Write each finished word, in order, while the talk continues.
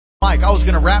Mike, I was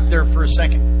going to rap there for a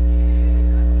second.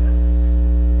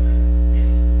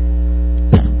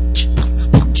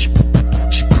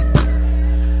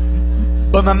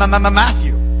 But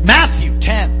Matthew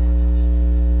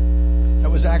 10.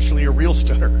 That was actually a real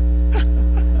stutter.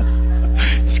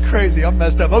 It's crazy. I'm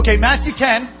messed up. Okay, Matthew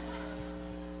 10.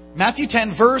 Matthew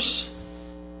 10, verse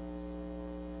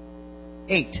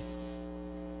 8.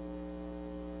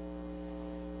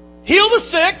 Heal the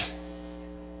sick.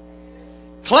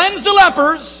 Cleanse the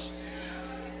lepers,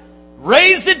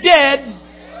 raise the dead,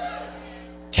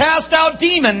 cast out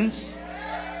demons.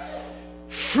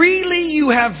 Freely you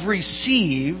have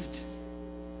received,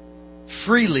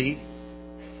 freely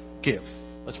give.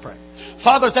 Let's pray.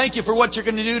 Father, thank you for what you're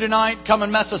going to do tonight. Come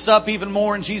and mess us up even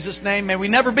more in Jesus' name. May we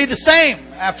never be the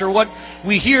same after what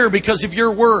we hear because of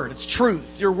your word. It's truth.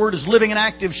 Your word is living and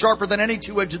active, sharper than any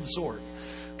two-edged sword.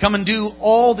 Come and do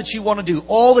all that you want to do,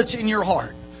 all that's in your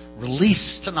heart.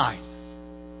 Release tonight.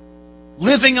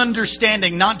 Living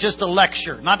understanding, not just a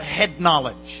lecture, not head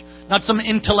knowledge, not some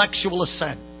intellectual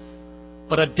assent,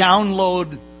 but a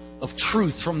download of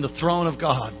truth from the throne of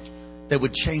God that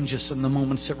would change us in the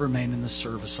moments that remain in this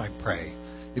service, I pray.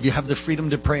 If you have the freedom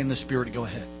to pray in the Spirit, go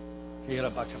ahead.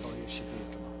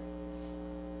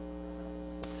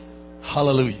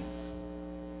 Hallelujah.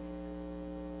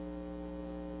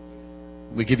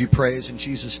 We give you praise in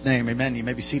Jesus' name. Amen. You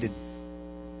may be seated.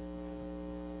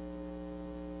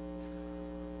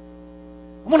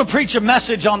 I want to preach a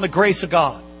message on the grace of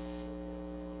God.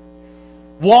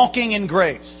 Walking in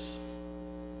grace.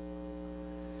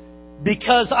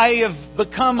 Because I have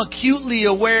become acutely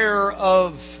aware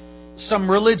of some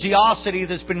religiosity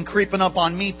that's been creeping up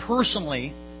on me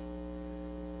personally.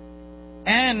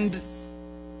 And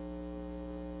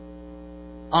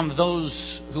on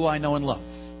those who I know and love.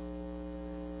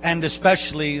 And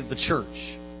especially the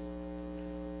church.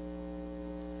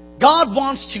 God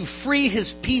wants to free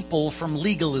His people from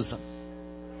legalism.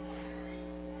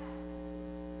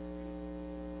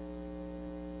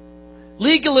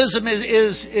 Legalism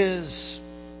is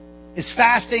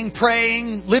fasting,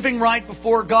 praying, living right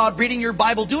before God, reading your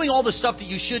Bible, doing all the stuff that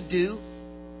you should do,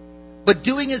 but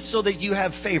doing it so that you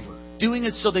have favor. Doing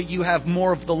it so that you have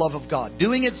more of the love of God.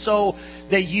 Doing it so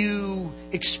that you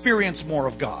experience more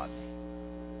of God.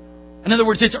 In other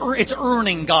words, it's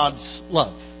earning God's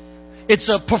love. It's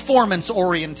a performance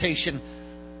orientation.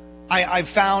 I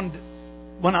found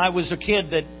when I was a kid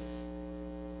that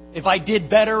if I did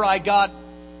better, I got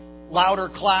louder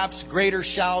claps, greater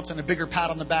shouts, and a bigger pat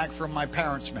on the back from my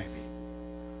parents maybe.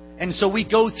 And so we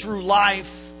go through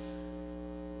life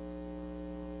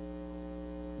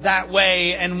that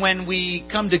way, and when we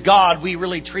come to God, we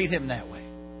really treat Him that way.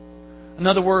 In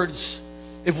other words,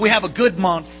 if we have a good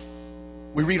month,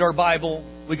 we read our Bible,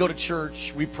 we go to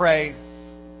church, we pray,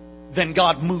 then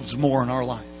God moves more in our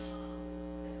life.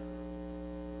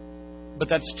 But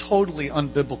that's totally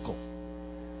unbiblical.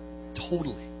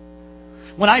 Totally.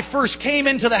 When I first came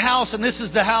into the house, and this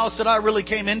is the house that I really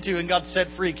came into and got set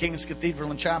free, King's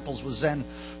Cathedral and Chapels was then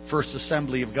First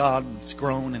Assembly of God. It's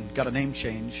grown and got a name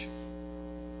change.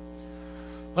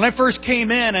 When I first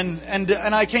came in,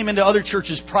 and I came into other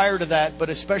churches prior to that, but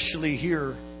especially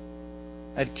here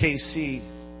at KC,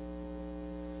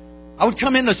 I would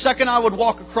come in, the second I would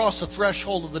walk across the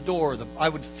threshold of the door, I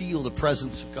would feel the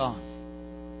presence of God.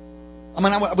 I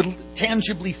mean, I would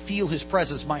tangibly feel His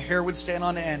presence. My hair would stand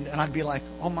on end, and I'd be like,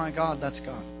 oh my God, that's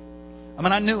God. I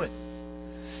mean, I knew it.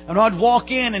 And I'd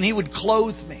walk in, and He would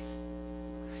clothe me.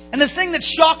 And the thing that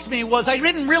shocked me was I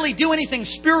didn't really do anything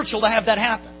spiritual to have that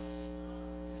happen.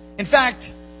 In fact,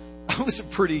 I was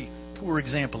a pretty poor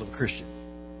example of a Christian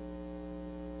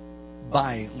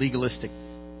by legalistic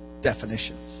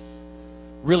definitions.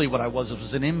 Really what I was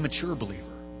an immature believer,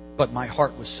 but my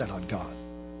heart was set on God.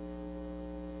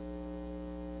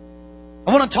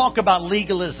 I want to talk about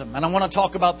legalism, and I want to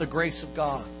talk about the grace of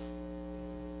God.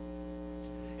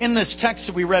 In this text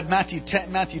that we read, Matthew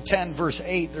 10, verse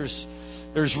 8, there's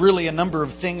really a number of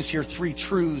things here, 3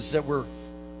 truths that were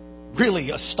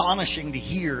really astonishing to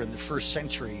hear in the first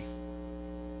century.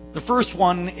 The first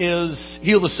one is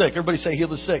heal the sick. Everybody say heal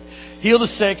the sick. Heal the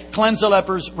sick, cleanse the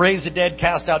lepers, raise the dead,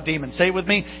 cast out demons. Say it with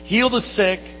me. Heal the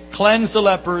sick, cleanse the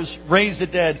lepers, raise the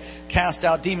dead, cast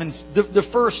out demons. The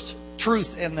first truth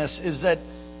in this is that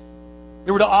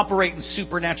they were to operate in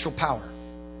supernatural power.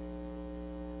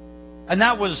 And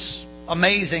that was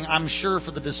amazing, I'm sure,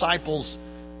 for the disciples.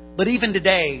 But even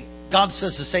today, God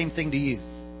says the same thing to you.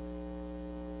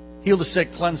 Heal the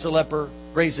sick, cleanse the leper,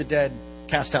 raise the dead,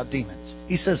 cast out demons.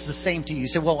 He says the same to you. You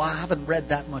say, well, I haven't read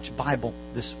that much Bible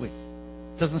this week.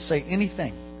 It doesn't say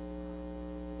anything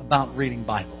about reading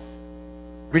Bible.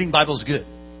 Reading Bible is good.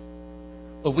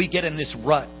 But we get in this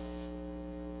rut.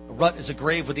 A rut is a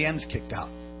grave with the ends kicked out.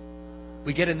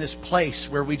 We get in this place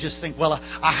where we just think, well,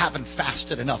 I haven't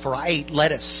fasted enough, or I ate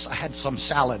lettuce. I had some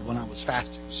salad when I was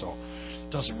fasting, so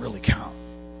it doesn't really count.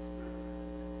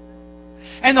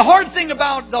 And the hard thing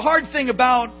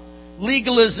about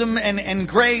legalism and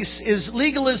grace is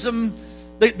legalism.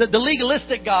 The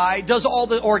legalistic guy does all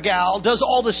the, or gal does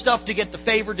all the stuff to get the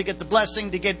favor, to get the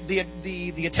blessing, to get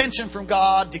the attention from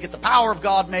God, to get the power of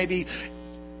God, maybe.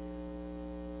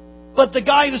 But the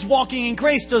guy who's walking in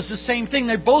grace does the same thing.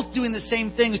 They're both doing the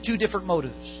same thing with two different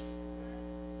motives.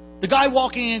 The guy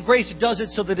walking in grace does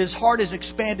it so that his heart is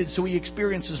expanded, so he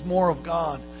experiences more of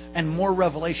God and more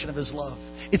revelation of His love.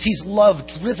 It's His love,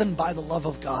 driven by the love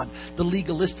of God. The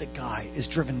legalistic guy is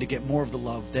driven to get more of the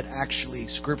love that actually,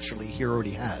 scripturally, he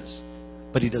already has.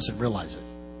 But he doesn't realize it.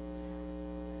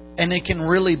 And it can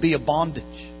really be a bondage.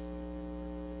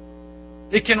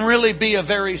 It can really be a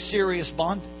very serious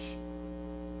bondage.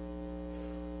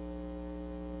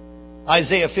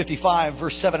 Isaiah 55,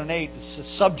 verse 7 and 8 is the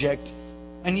subject.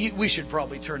 And we should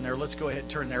probably turn there. Let's go ahead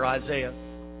and turn there. Isaiah.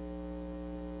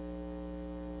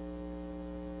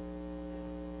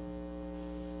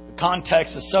 The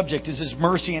context, the subject is His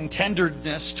mercy and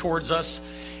tenderness towards us,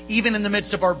 even in the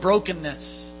midst of our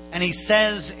brokenness. And He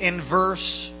says in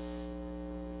verse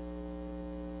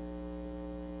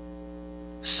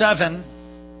 7,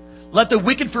 let the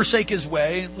wicked forsake his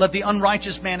way, let the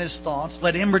unrighteous man his thoughts,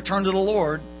 let him return to the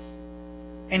Lord.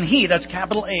 And He, that's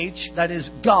capital H, that is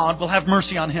God, will have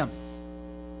mercy on him.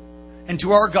 And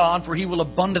to our God, for He will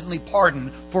abundantly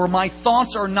pardon. For my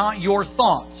thoughts are not your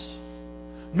thoughts,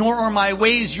 nor are my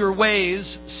ways your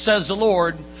ways, says the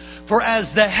Lord. For as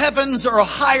the heavens are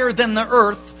higher than the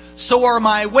earth, so are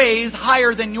my ways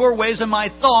higher than your ways, and my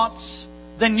thoughts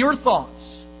than your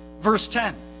thoughts. Verse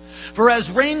 10. For as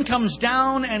rain comes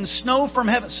down and snow from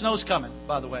heaven... Snow's coming,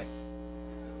 by the way.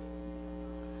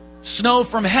 Snow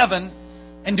from heaven,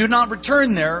 and do not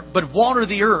return there, but water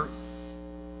the earth,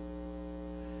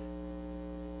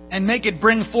 and make it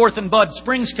bring forth and bud.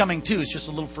 Spring's coming too, it's just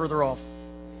a little further off.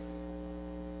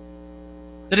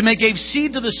 That it may give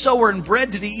seed to the sower and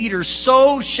bread to the eater,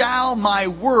 so shall my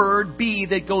word be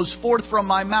that goes forth from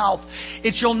my mouth.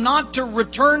 It shall not to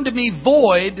return to me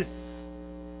void,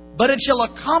 but it shall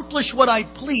accomplish what I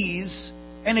please,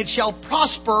 and it shall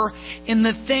prosper in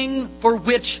the thing for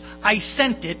which I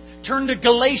sent it. Turn to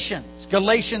Galatians.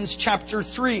 Galatians chapter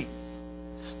 3.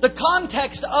 The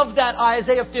context of that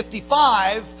Isaiah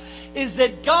 55 is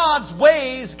that God's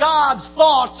ways, God's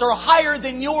thoughts are higher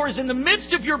than yours. In the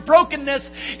midst of your brokenness,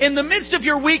 in the midst of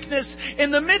your weakness, in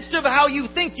the midst of how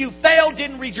you think you failed,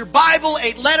 didn't read your Bible,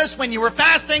 ate lettuce when you were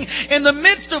fasting, in the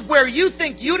midst of where you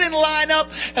think you didn't line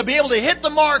up and be able to hit the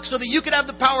mark so that you could have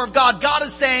the power of God, God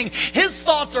is saying His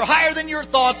thoughts are higher than your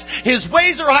thoughts. His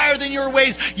ways are higher than your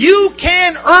ways. You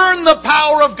can earn the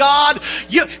power of God.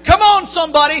 Come on,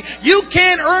 somebody. You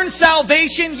can earn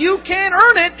salvation. You can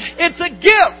earn it. It's a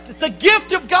gift. It's a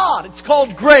gift of God. It's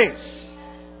called grace.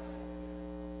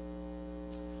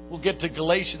 We'll get to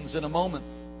Galatians in a moment.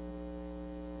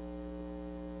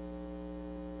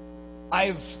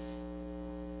 I've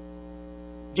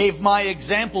gave my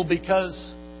example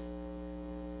because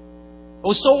I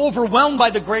was so overwhelmed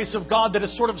by the grace of God that it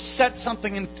sort of set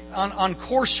something on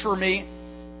course for me.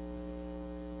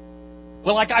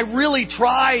 Well, like I really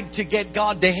tried to get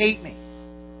God to hate me.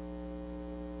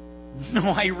 No,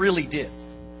 I really did.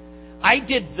 I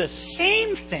did the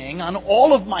same thing on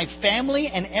all of my family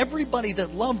and everybody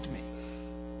that loved me.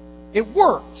 It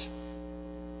worked.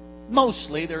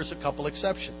 Mostly, there's a couple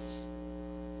exceptions.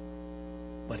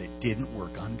 But it didn't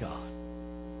work on God.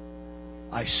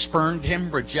 I spurned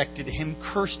Him, rejected Him,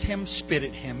 cursed Him, spit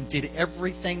at Him, did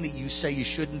everything that you say you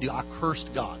shouldn't do. I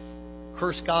cursed God.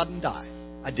 Curse God and die.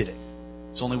 I did it.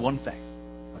 It's only one thing.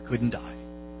 I couldn't die.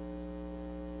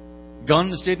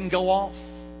 Guns didn't go off.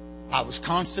 I was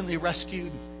constantly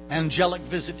rescued. Angelic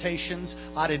visitations.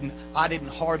 I didn't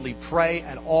hardly pray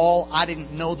at all. I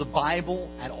didn't know the Bible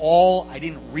at all. I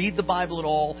didn't read the Bible at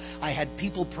all. I had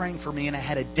people praying for me, and I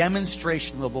had a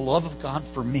demonstration of the love of God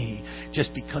for me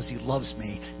just because He loves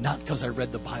me. Not because I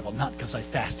read the Bible, not because I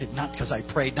fasted, not because I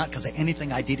prayed, not because of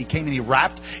anything I did. He came and He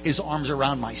wrapped His arms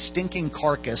around my stinking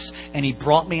carcass, and He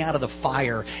brought me out of the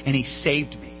fire, and He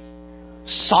saved me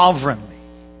sovereignly.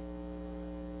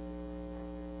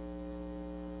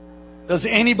 Does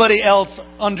anybody else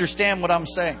understand what I'm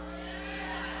saying?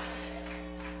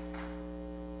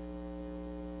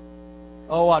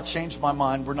 Oh, I changed my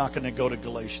mind. We're not going to go to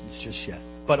Galatians just yet.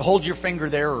 But hold your finger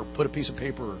there, or put a piece of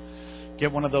paper, or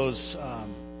get one of those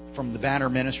from the Banner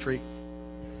Ministry.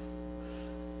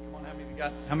 Come on, how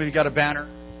many of you got a banner?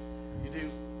 You do?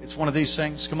 It's one of these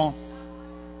things. Come on.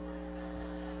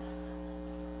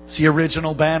 It's the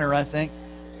original banner, I think.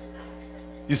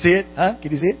 You see it? Huh?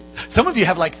 Can you see it? Some of you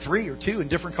have like 3 or 2 in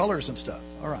different colors and stuff.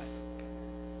 All right.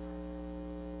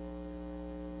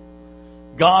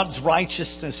 God's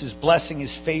righteousness, His blessing,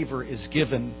 His favor is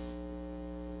given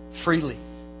freely.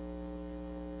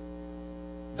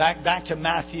 Back to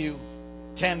Matthew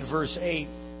 10 verse 8.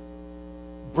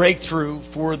 Breakthrough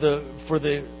for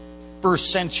the first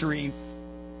century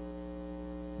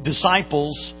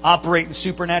disciples operate in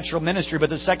supernatural ministry. But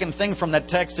the second thing from that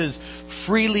text is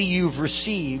freely you've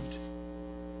received.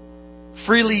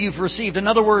 Freely you've received. In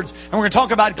other words, and we're going to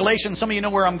talk about Galatians. Some of you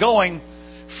know where I'm going.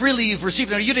 Freely you've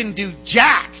received. Now, you didn't do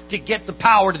jack to get the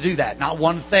power to do that. Not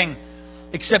one thing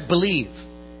except believe.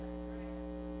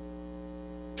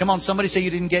 Come on, somebody say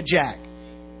you didn't get jack.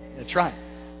 That's right.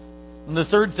 And the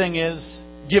third thing is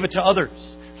give it to others.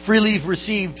 Freely you've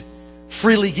received,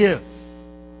 freely give.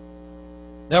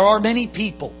 There are many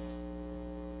people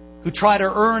who try to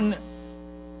earn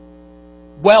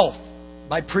wealth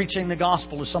by preaching the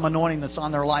gospel to some anointing that's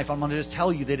on their life. I'm going to just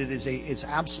tell you that it's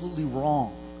absolutely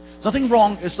wrong. It's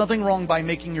nothing wrong by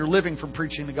making your living from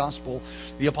preaching the gospel.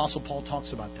 The Apostle Paul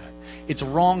talks about that. It's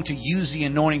wrong to use the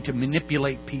anointing to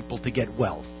manipulate people to get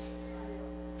wealth.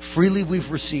 Freely we've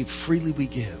received, freely we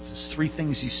give. There's 3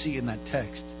 things you see in that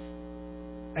text.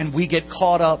 And we get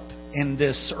caught up in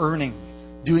this earning,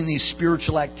 doing these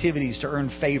spiritual activities to earn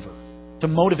favor, to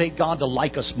motivate God to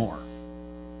like us more.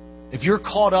 If you're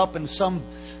caught up in some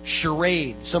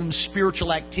charade, some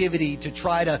spiritual activity to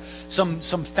try to,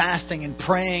 some fasting and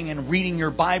praying and reading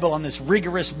your Bible on this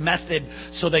rigorous method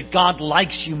so that God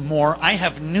likes you more, I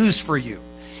have news for you.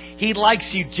 He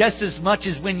likes you just as much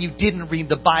as when you didn't read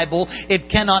the Bible.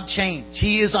 It cannot change.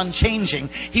 He is unchanging.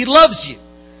 He loves you.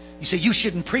 You say, you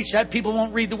shouldn't preach that. People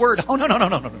won't read the Word. Oh, no.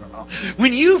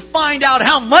 When you find out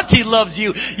how much He loves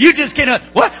you, you just get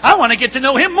I want to get to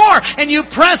know Him more. And you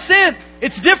press in.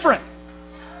 It's different.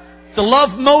 It's a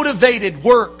love-motivated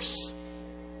works.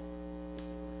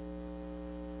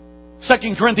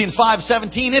 2 Corinthians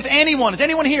 5:17. If anyone, is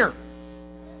anyone here?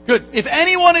 Good. If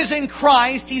anyone is in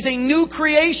Christ, he's a new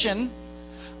creation.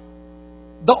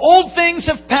 The old things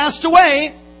have passed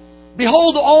away.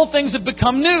 Behold, all things have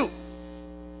become new.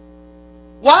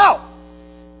 Wow.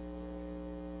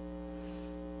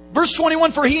 Verse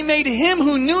 21, for He made Him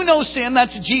who knew no sin,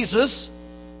 that's Jesus,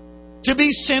 to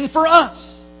be sin for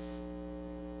us,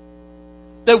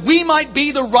 that we might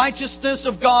be the righteousness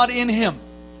of God in Him.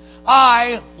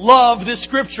 I love this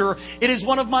scripture. It is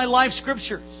one of my life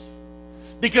scriptures.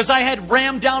 Because I had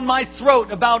rammed down my throat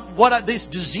about this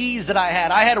disease that I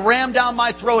had. I had rammed down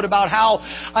my throat about how,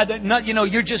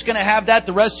 you're just going to have that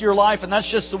the rest of your life, and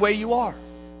that's just the way you are.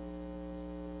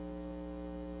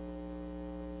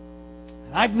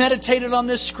 And I've meditated on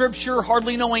this scripture,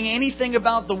 hardly knowing anything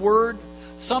about the Word.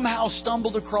 Somehow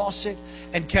stumbled across it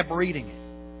and kept reading it.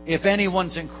 If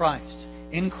anyone's in Christ,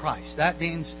 that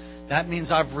means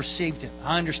I've received Him.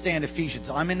 I understand Ephesians.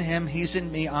 I'm in Him, He's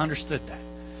in me. I understood that.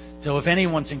 So if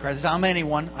anyone's in Christ, I'm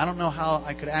anyone. I don't know how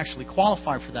I could actually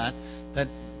qualify for that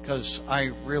because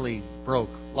I really broke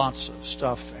lots of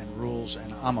stuff and rules,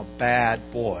 and I'm a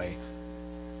bad boy.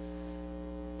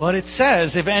 But it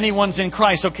says, if anyone's in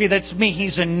Christ, okay, that's me.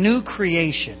 He's a new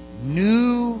creation.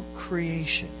 New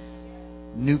creation.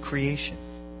 New creation.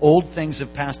 Old things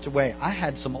have passed away. I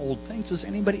had some old things. Does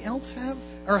anybody else have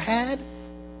or had?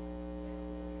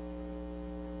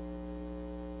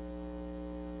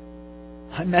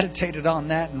 I meditated on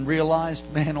that and realized,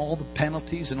 man, all the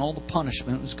penalties and all the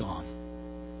punishment was gone.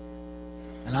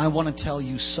 And I want to tell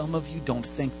you, some of you don't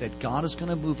think that God is going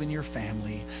to move in your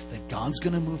family, that God's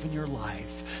going to move in your life,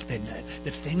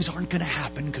 that things aren't going to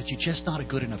happen because you're just not a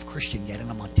good enough Christian yet. And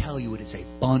I'm going to tell you, it is a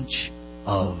bunch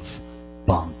of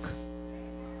bunk.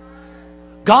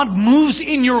 God moves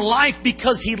in your life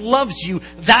because He loves you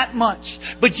that much.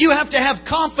 But you have to have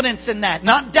confidence in that.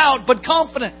 Not doubt, but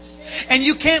confidence. And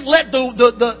you can't let the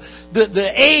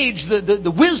age, the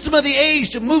wisdom of the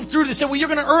age to move through to say, well, you're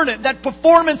going to earn it. That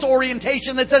performance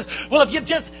orientation that says, well, if you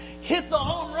just hit the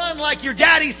home run like your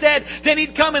daddy said, then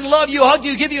He'd come and love you, hug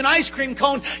you, give you an ice cream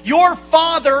cone. Your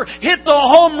Father hit the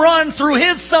home run through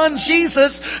His Son,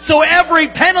 Jesus, so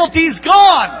every penalty's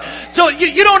gone. So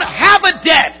you don't have a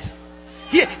debt.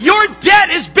 Your debt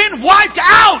has been wiped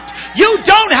out. You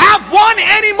don't have one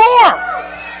anymore.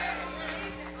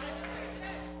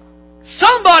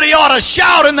 Somebody ought to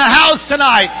shout in the house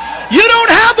tonight. You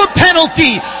don't have a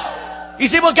penalty. You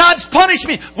say, well, God's punished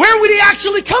me. Where would He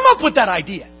actually come up with that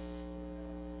idea?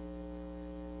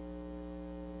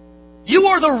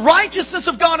 You are the righteousness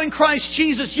of God in Christ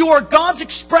Jesus. You are God's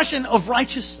expression of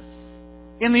righteousness.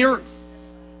 in the earth.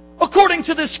 According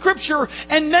to this scripture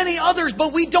and many others,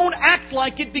 but we don't act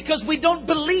like it because we don't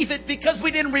believe it, because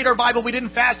we didn't read our Bible, we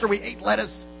didn't fast, or we ate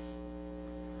lettuce.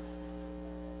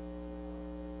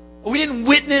 Or we didn't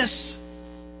witness.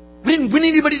 We didn't win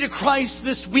anybody to Christ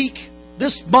this week,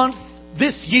 this month,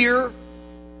 this year.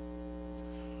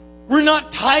 We're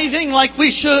not tithing like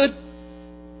we should.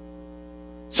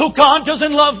 So God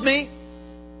doesn't love me.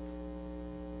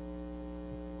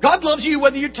 God loves you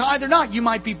whether you tithe or not. You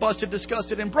might be busted,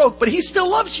 disgusted, and broke, but He still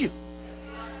loves you.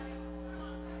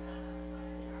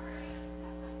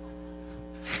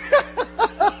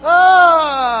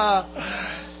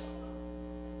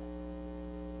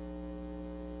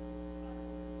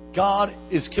 God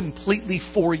is completely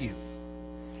for you.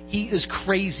 He is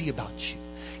crazy about you.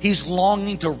 He's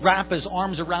longing to wrap His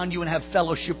arms around you and have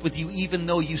fellowship with you even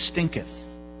though you stinketh.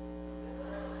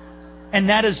 And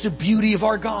that is the beauty of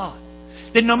our God.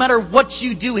 That no matter what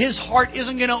you do, His heart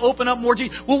isn't going to open up more to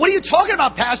you. Well, what are you talking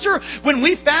about, Pastor? When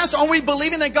we fast, aren't we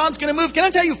believing that God's going to move? Can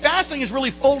I tell you, fasting is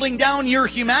really folding down your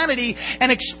humanity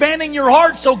and expanding your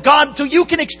heart so you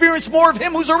can experience more of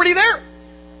Him who's already there.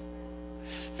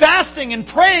 Fasting and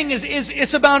praying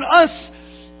it's about us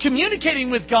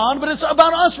communicating with God, but it's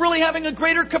about us really having a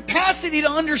greater capacity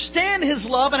to understand His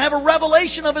love and have a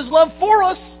revelation of His love for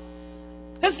us.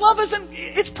 His love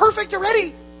it's perfect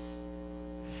already.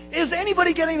 Is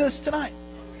anybody getting this tonight?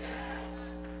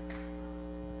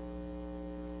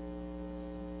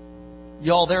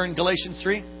 Y'all there in Galatians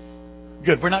 3?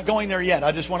 Good. We're not going there yet.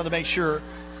 I just wanted to make sure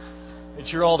that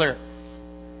you're all there.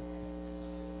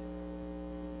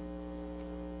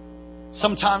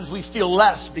 Sometimes we feel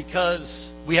less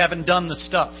because we haven't done the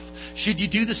stuff. Should you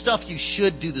do the stuff? You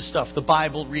should do the stuff. The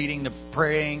Bible reading, the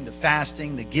praying, the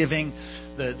fasting, the giving,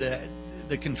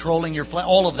 the controlling your flesh,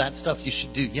 all of that stuff you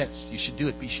should do. Yes, you should do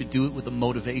it. But you should do it with a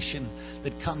motivation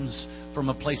that comes from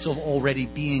a place of already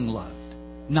being loved.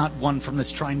 Not one from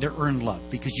that's trying to earn love,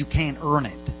 because you can't earn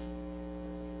it.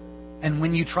 And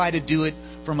when you try to do it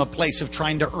from a place of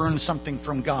trying to earn something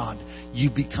from God, you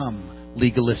become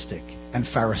legalistic and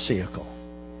pharisaical.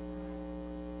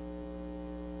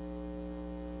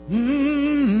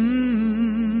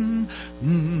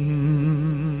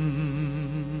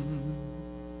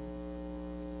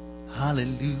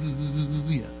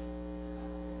 Hallelujah.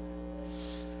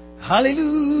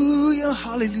 Hallelujah.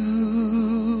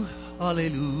 Hallelujah.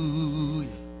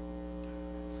 Hallelujah.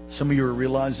 Some of you are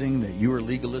realizing that you are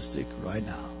legalistic right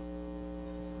now.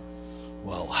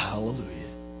 Well, hallelujah.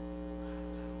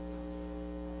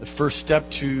 The first step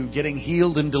to getting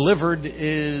healed and delivered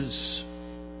is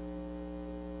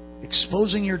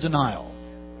exposing your denial.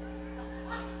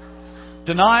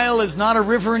 Denial is not a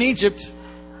river in Egypt.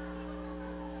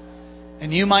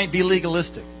 And you might be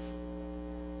legalistic.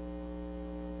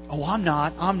 Oh, I'm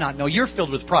not. No, you're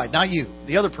filled with pride. Not you.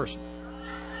 The other person.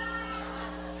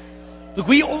 Look,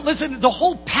 listen, the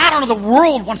whole pattern of the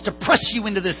world wants to press you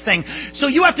into this thing. So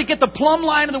you have to get the plumb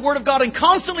line of the Word of God and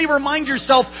constantly remind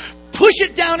yourself, push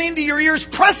it down into your ears,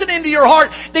 press it into your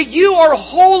heart, that you are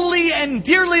holy and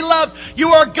dearly loved. You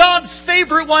are God's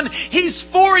favorite one. He's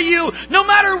for you. No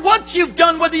matter what you've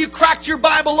done, whether you cracked your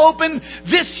Bible open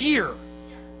this year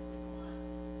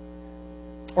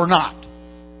or not.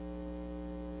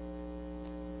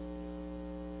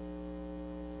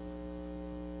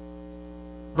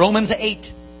 Romans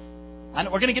 8.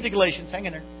 We're going to get to Galatians. Hang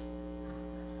in there.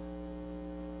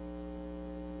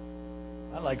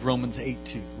 I like Romans 8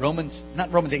 too.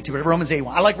 Not Romans 8 2, but Romans 8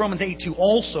 1. I like Romans 8 2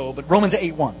 also, but Romans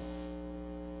 8 1.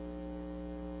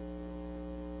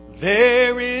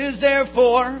 There is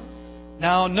therefore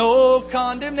now no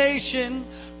condemnation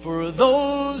for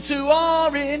those who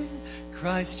are in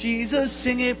Christ Jesus.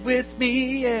 Sing it with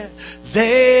me, yeah.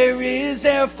 There is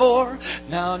therefore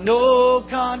now no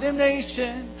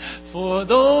condemnation for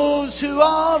those who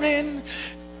are in.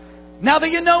 Now that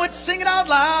you know it, sing it out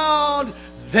loud.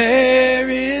 There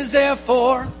is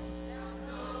therefore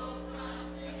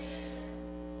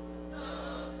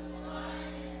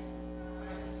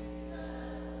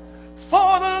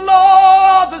for the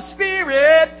law of the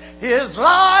Spirit is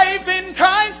life in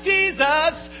Christ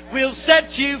Jesus will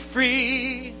set you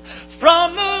free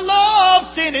from the law of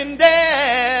sin and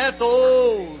death.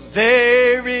 Oh,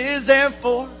 there is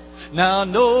therefore now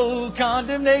no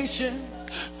condemnation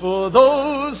for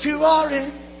those who are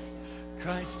in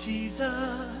Christ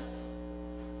Jesus.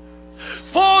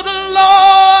 For the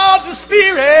law of the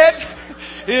Spirit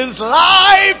is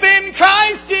life in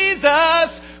Christ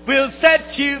Jesus will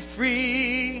set you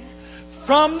free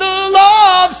from the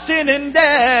law of sin and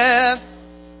death.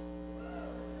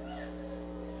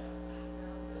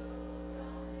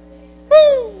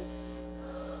 Woo.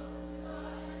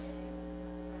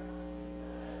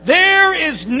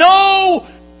 there is no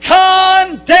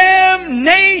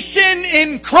condemnation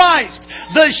in Christ.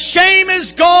 The shame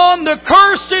is gone. The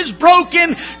curse is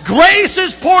broken. Grace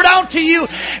is poured out to you.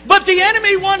 But the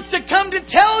enemy wants to come to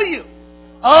tell you,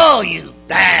 oh, you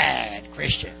bad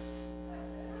Christian.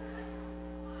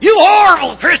 You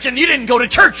horrible Christian. You didn't go to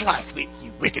church last week,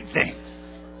 you wicked thing.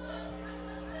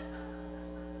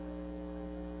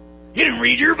 You didn't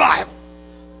read your Bible.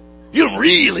 You don't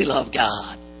really love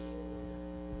God.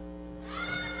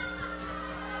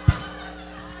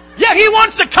 Yeah, he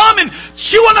wants to come and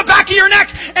chew on the back of your neck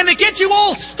and to get you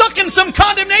all stuck in some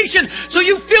condemnation so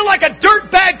you feel like a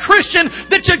dirtbag Christian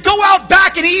that should go out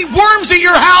back and eat worms at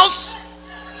your house.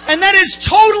 And that is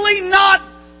totally not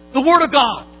the Word of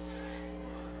God.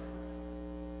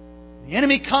 The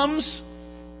enemy comes,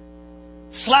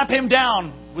 slap him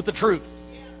down with the truth.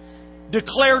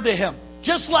 Declare to him.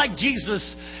 Just like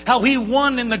Jesus, how he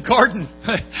won in the garden.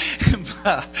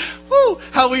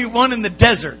 How he won in the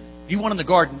desert. He won in the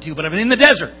garden too, but I mean in the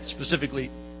desert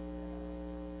specifically.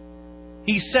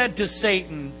 He said to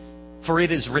Satan, for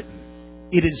it is written.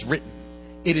 It is written.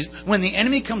 It is. When the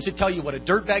enemy comes to tell you what a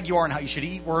dirtbag you are and how you should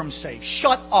eat worms, say,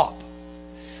 shut up.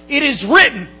 It is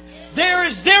written. There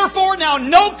is therefore now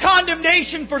no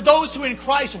condemnation for those who in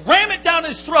Christ. Ram it down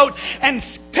his throat and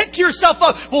pick yourself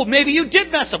up. Well, maybe you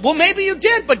did mess up. Well, maybe you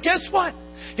did, but guess what?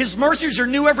 His mercies are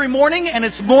new every morning, and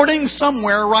it's morning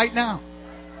somewhere right now.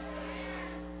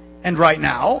 And right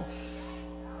now,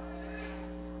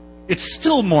 it's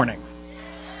still morning.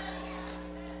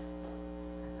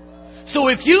 So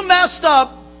if you messed up,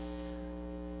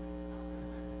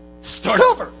 start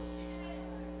over.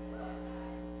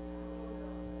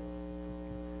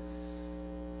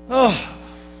 Oh.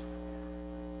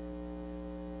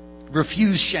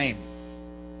 Refuse shame.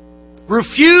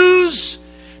 Refuse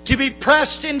to be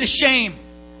pressed into shame.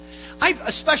 I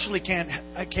especially can't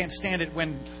stand it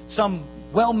when some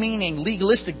well-meaning,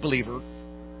 legalistic believer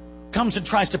comes and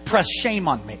tries to press shame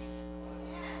on me.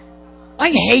 I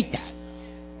hate that.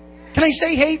 Can I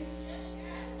say hate?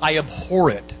 I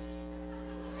abhor it.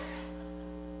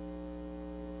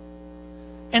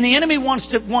 And the enemy wants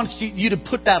you to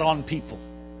put that on people.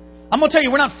 I'm going to tell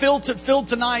you, we're not filled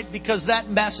tonight because that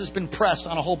mess has been pressed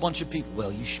on a whole bunch of people.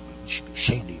 Well, you should be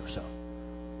ashamed of yourself.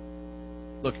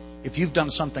 Look, if you've done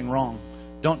something wrong,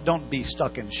 don't be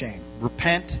stuck in shame.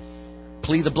 Repent,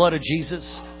 plead the blood of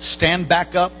Jesus, stand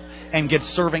back up, and get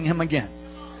serving Him again.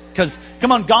 Because,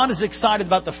 come on, God is excited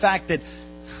about the fact that,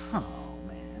 oh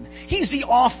man, He's the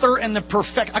author and the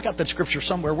perfect. I got that scripture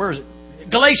somewhere. Where is it?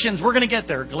 Galatians. We're going to get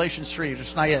there. Galatians 3.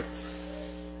 Just not yet.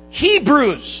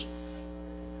 Hebrews.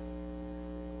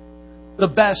 The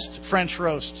best French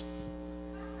roast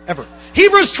ever.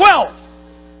 Hebrews 12.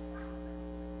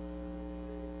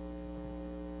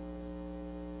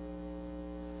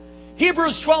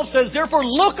 Hebrews 12 says, therefore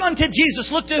look unto Jesus.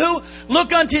 Look to who?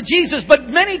 Look unto Jesus. But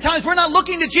many times we're not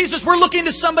looking to Jesus. We're looking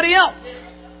to somebody else.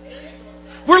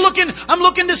 I'm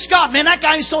looking to Scott. Man, that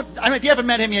guy is so... I mean, if you haven't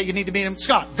met him yet, you need to meet him.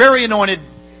 Scott, very anointed.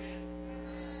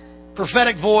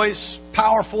 Prophetic voice.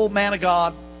 Powerful man of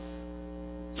God.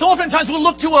 So oftentimes we'll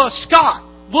look to a Scott.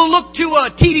 We'll look to a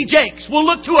T.D. Jakes. We'll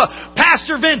look to a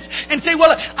Pastor Vince and say,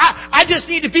 well, I just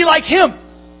need to be like him.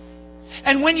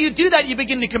 And when you do that, you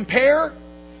begin to compare.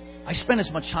 I spend as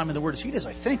much time in the Word as he does,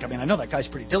 I think. I mean, I know that guy's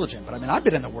pretty diligent, but I mean, I've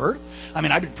been in the Word. I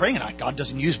mean, I've been praying, and God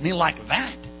doesn't use me like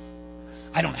that.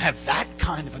 I don't have that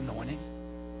kind of anointing.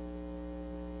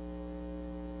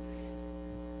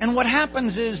 And what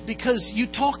happens is because you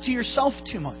talk to yourself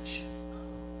too much.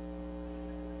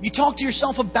 You talk to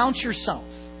yourself about yourself.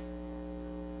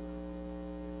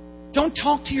 Don't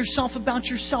talk to yourself about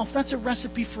yourself. That's a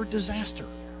recipe for disaster.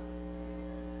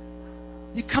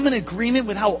 You come in agreement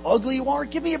with how ugly you are?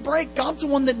 Give me a break. God's the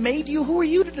one that made you. Who are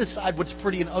you to decide what's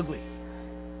pretty and ugly?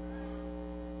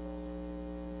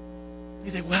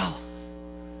 You think, well,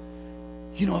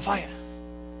 you know, if I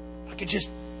could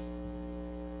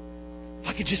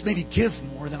just maybe give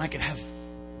more, then I could have...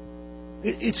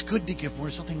 It's good to give more.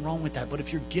 There's nothing wrong with that. But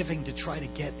if you're giving to try to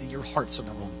get, your heart's in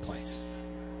the wrong place.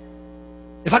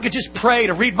 If I could just pray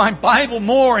to read my Bible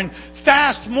more and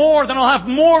fast more, then I'll have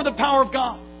more of the power of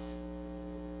God.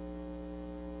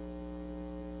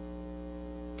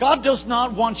 God does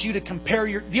not want you to compare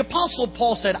The Apostle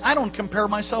Paul said, I don't compare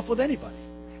myself with anybody.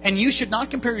 And you should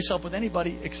not compare yourself with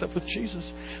anybody except with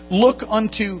Jesus. Look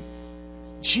unto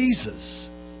Jesus,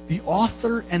 the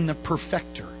author and the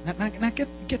perfecter. Now get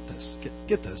this.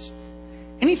 Get this.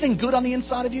 Anything good on the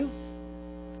inside of you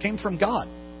came from God.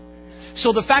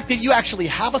 So the fact that you actually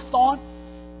have a thought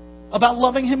about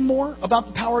loving Him more, about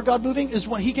the power of God moving, is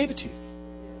what He gave it to you.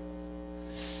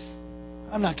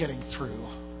 I'm not getting through.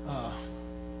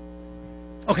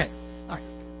 Okay. All right.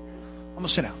 I'm going to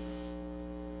sit down.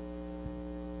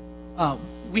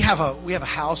 We have a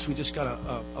house. We just got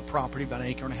a property, about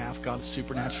 1.5 acres. God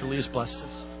supernaturally has blessed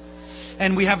us.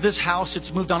 And we have this house.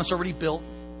 It's moved on. It's already built.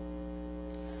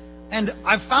 And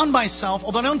I've found myself,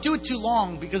 although I don't do it too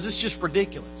long because it's just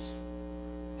ridiculous.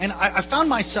 And I found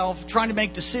myself trying to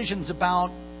make decisions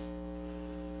about,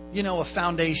 a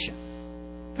foundation.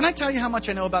 Can I tell you how much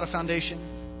I know about a foundation?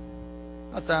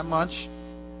 Not that much.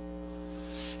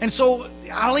 And so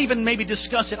I'll even maybe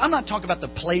discuss it. I'm not talking about the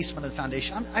placement of the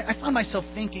foundation. I find myself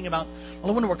thinking about, I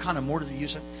wonder what kind of mortar they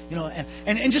use,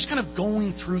 and just kind of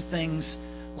going through things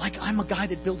like I'm a guy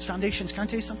that builds foundations. Can I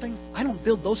tell you something? I don't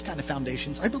build those kind of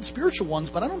foundations. I build spiritual ones,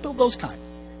 but I don't build those kind.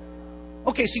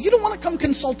 Okay, so you don't want to come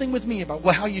consulting with me about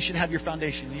how you should have your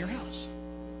foundation in your house.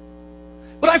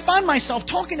 But I find myself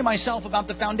talking to myself about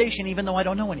the foundation even though I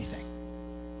don't know anything.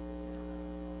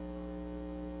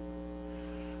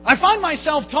 I find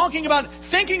myself thinking about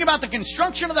the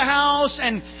construction of the house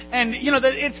and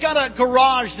that it's got a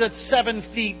garage that's 7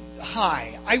 feet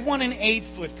high. I want an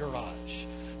 8-foot garage.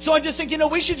 So I just think,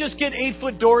 we should just get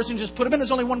 8-foot doors and just put them in.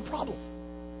 There's only one problem.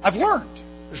 I've learned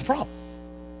there's a problem.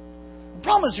 The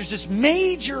problem is there's this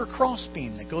major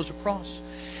crossbeam that goes across.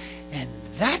 And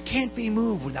that can't be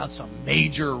moved without some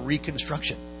major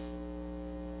reconstruction.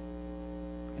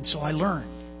 And so I learned.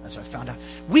 As I found out,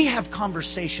 we have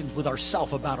conversations with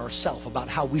ourselves about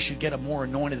how we should get more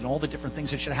anointed and all the different things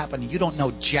that should happen. You don't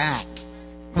know Jack.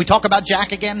 We talk about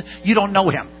Jack again. You don't know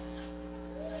him.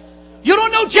 You don't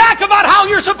know Jack about how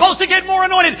you're supposed to get more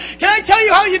anointed. Can I tell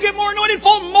you how you get more anointed?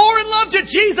 Fall more in love to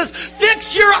Jesus.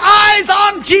 Fix your eyes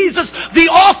on Jesus, the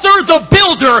author, the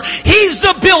builder. He's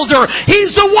the builder.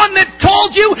 He's the one that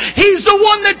called you. He's the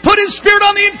one that put His Spirit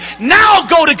on the inside. Now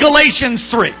go to Galatians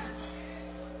 3.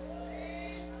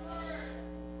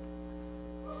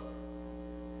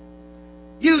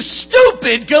 You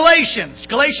stupid Galatians.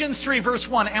 Galatians 3 verse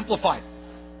 1, amplified.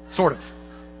 Sort of.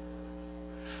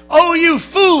 Oh, you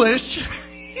foolish.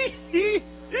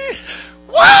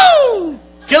 Woo!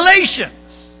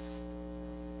 Galatians.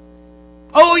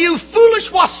 Oh, you foolish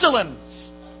Wassillans.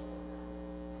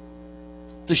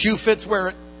 The shoe fits, wear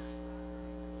it.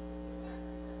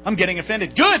 I'm getting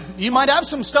offended. Good. You might have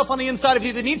some stuff on the inside of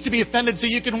you that needs to be offended so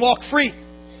you can walk free.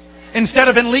 Instead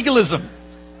of in legalism.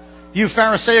 You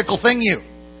Pharisaical thing, you.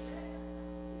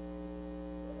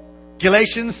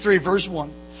 Galatians 3 verse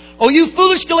 1. Oh, you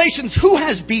foolish Galatians, who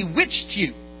has bewitched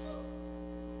you?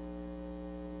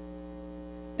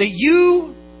 That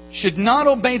you should not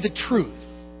obey the truth,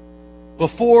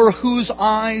 before whose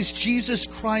eyes Jesus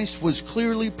Christ was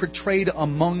clearly portrayed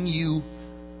among you,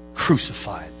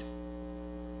 crucified.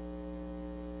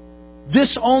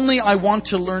 This only I want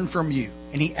to learn from you.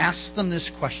 And he asks them this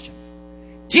question.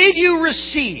 Did you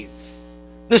receive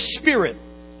the Spirit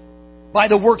by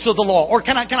the works of the law? Or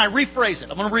can I rephrase it?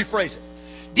 I'm going to rephrase it.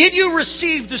 Did you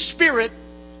receive the Spirit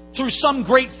through some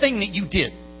great thing that you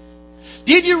did?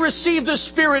 Did you receive the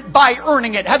Spirit by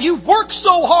earning it? Have you worked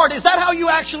so hard? Is that how you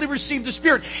actually received the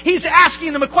Spirit? He's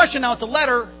asking them a question. Now, it's a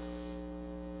letter.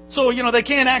 So, they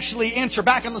can't actually answer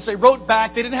back unless they wrote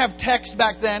back. They didn't have text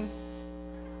back then.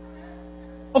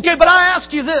 Okay, but I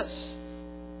ask you this.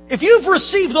 If you've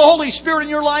received the Holy Spirit in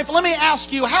your life, let me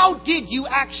ask you, how did you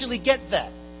actually get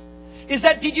that?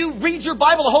 Did you read your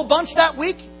Bible a whole bunch that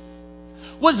week?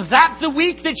 Was that the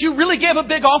week that you really gave a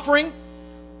big offering?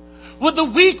 Was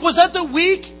that the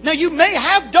week? Now you may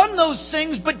have done those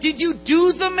things, but did you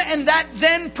do them and that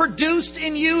then produced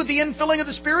in you the infilling of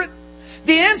the Spirit?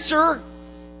 The answer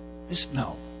is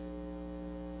no.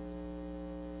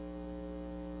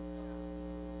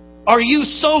 Are you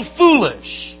so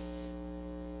foolish?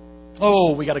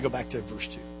 Oh, we got to go back to verse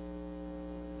 2.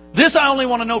 This I only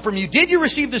want to know from you. Did you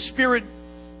receive the Spirit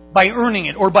by earning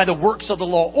it, or by the works of the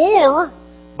law, or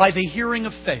by the hearing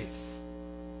of faith?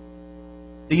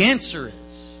 The answer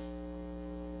is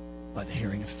by the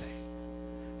hearing of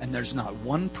faith. And there's not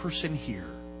one person here.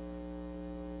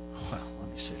 Well, let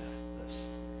me say this.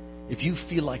 If you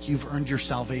feel like you've earned your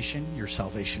salvation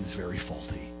is very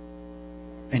faulty.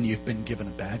 And you've been given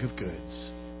a bag of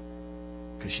goods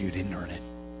because you didn't earn it.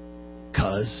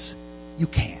 Because you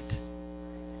can't.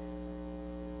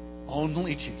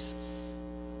 Only Jesus.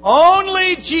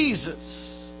 Only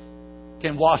Jesus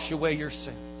can wash away your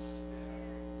sins.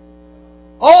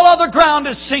 All other ground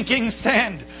is sinking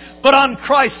sand, but on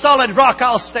Christ's solid rock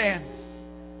I'll stand.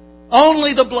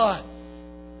 Only the blood.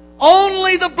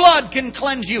 Only the blood can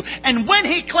cleanse you. And when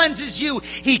He cleanses you,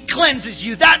 He cleanses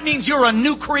you. That means you're a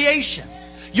new creation.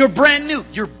 You're brand new.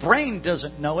 Your brain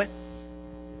doesn't know it.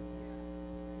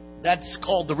 That's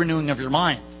called the renewing of your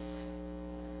mind.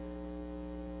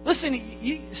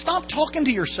 listen, stop talking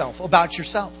to yourself about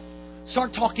yourself.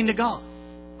 Start talking to God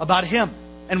about Him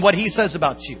and what He says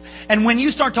about you. And when you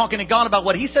start talking to God about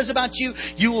what He says about you,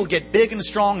 you will get big and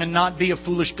strong and not be a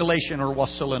foolish Galatian or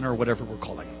Wasilin or whatever we're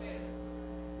calling it.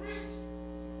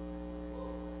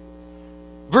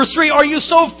 Verse 3, are you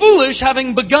so foolish,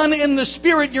 having begun in the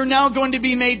Spirit, you're now going to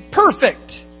be made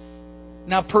perfect.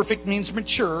 Now, perfect means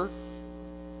mature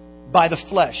by the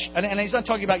flesh. And He's not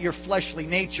talking about your fleshly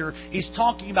nature. He's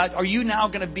talking about, are you now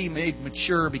going to be made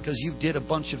mature because you did a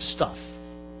bunch of stuff?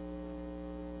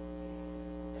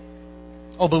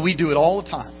 Oh, but we do it all the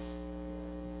time.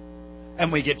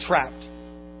 And we get trapped.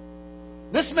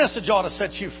 This message ought to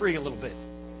set you free a little bit.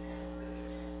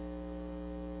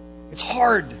 It's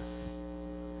hard.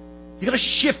 You've got to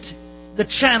shift the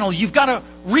channel. You've got to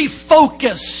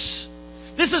refocus.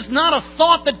 This is not a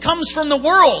thought that comes from the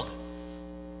world.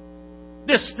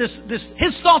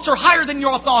 His thoughts are higher than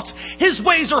your thoughts. His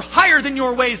ways are higher than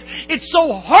your ways. It's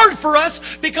so hard for us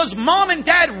because mom and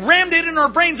dad rammed it in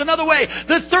our brains another way.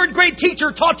 The third grade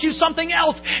teacher taught you something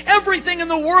else. Everything in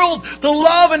the world, the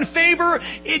love and favor,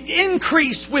 it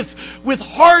increased with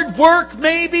hard work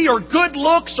maybe, or good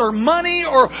looks, or money,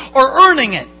 or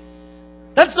earning it.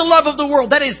 That's the love of the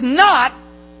world. That is not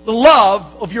the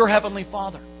love of your Heavenly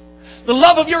Father. The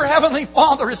love of your Heavenly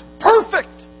Father is perfect.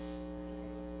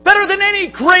 Better than any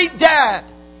great dad.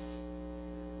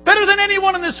 Better than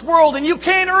anyone in this world, and you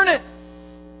can't earn it.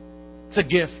 It's a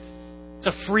gift. It's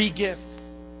a free gift.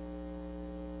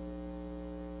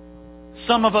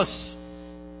 Some of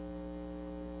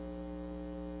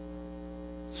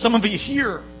you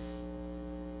here,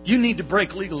 you need to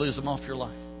break legalism off your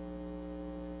life.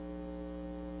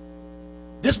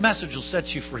 This message will set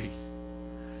you free.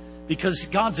 Because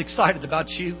God's excited about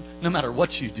you no matter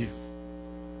what you do.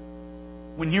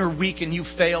 When you're weak and you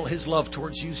fail, His love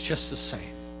towards you is just the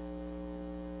same.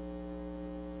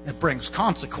 It brings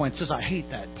consequences. I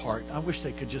hate that part. I wish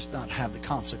they could just not have the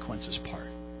consequences part.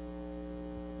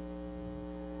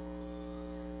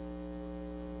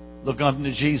 Look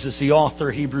unto Jesus, the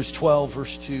author, Hebrews 12,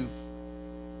 verse 2.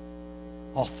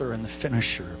 Author and the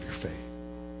finisher of your faith.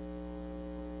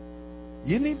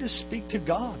 You need to speak to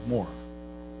God more.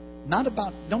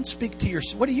 Don't speak to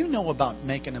yourself. What do you know about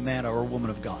making a man or a woman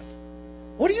of God?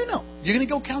 What do you know? You're going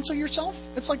to go counsel yourself?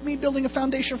 It's like me building a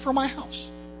foundation for my house.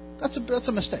 That's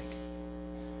a mistake.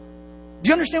 Do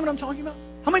you understand what I'm talking about?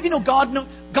 How many of you know God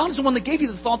is the one that gave you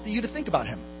the thought that you to think about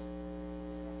Him?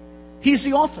 He's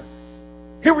the author.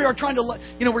 Here we are trying to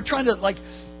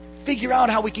figure out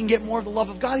how we can get more of the love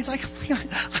of God. He's like,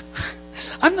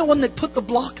 I'm the one that put the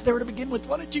block there to begin with.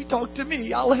 Why don't you talk to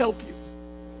me? I'll help you.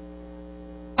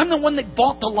 I'm the one that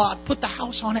bought the lot, put the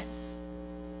house on it.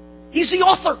 He's the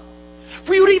author.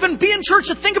 For you to even be in church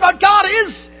to think about God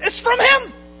is from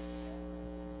Him.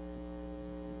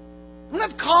 You don't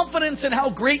have confidence in how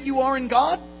great you are in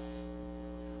God.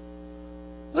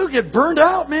 You'll get burned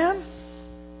out, man.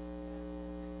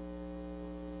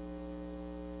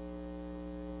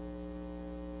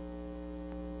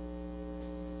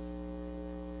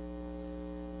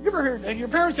 You ever heard? Your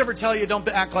parents ever tell you don't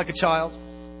act like a child?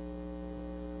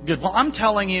 Good. Well, I'm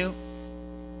telling you,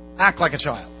 act like a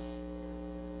child.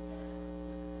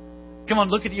 Come on,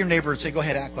 look at your neighbor and say, go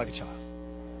ahead, act like a child.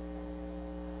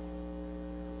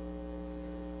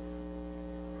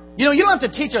 You know, you don't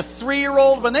have to teach a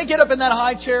 3-year-old when they get up in that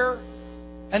high chair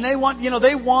and they want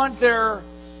their...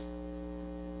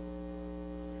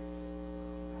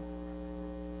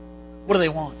 What do they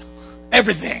want?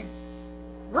 Everything.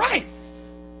 Right.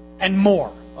 And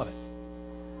more of it.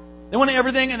 They want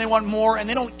everything and they want more, and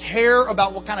they don't care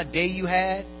about what kind of day you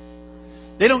had.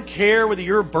 They don't care whether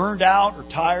you're burned out or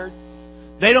tired.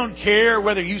 They don't care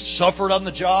whether you suffered on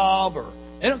the job, or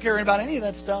they don't care about any of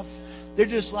that stuff. They're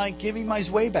just like, give me my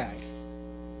way back.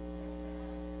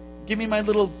 Give me my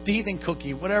little teething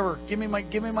cookie, whatever. Give me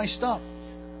my stuff.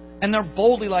 And they're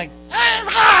boldly like,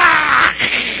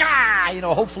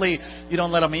 hopefully you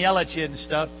don't let them yell at you and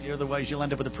stuff. Otherwise you'll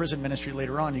end up with a prison ministry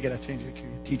later on. You got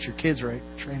to teach your kids right,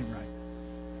 train them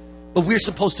right. But we're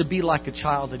supposed to be like a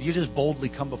child, that you just boldly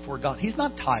come before God. He's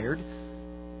not tired.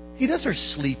 He doesn't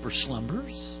sleep or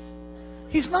slumbers.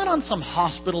 He's not on some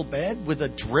hospital bed with a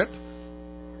drip.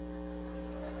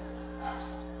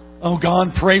 Oh, God,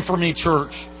 pray for me,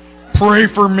 church. Pray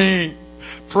for me.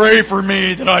 Pray for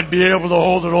me that I'd be able to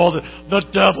hold it all. The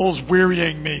devil's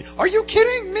wearying me. Are you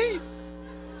kidding me?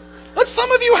 But some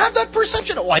of you have that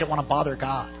perception. Oh, I don't want to bother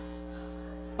God.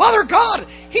 Bother God.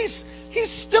 He's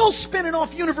still spinning off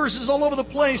universes all over the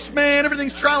place, man.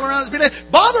 Everything's traveling around.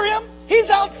 Bother Him. He's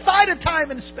outside of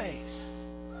time and space.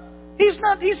 He's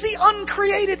the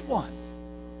uncreated one.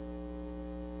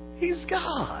 He's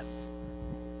God.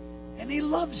 And He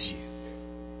loves you.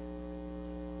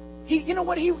 You know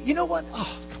what?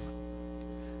 Oh, come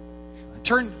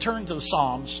on. Turn to the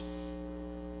Psalms.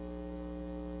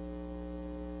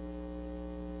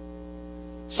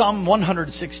 Psalm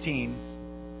 116.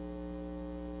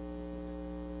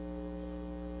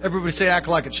 Everybody say, act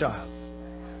like a child.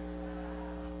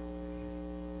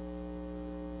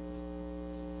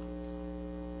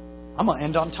 I'm going to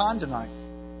end on time tonight.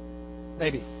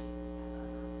 Maybe.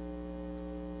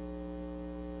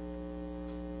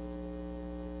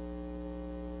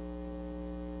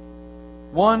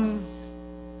 Psalm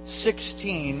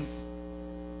 116.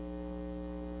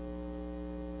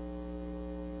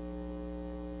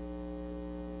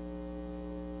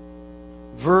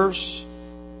 Verse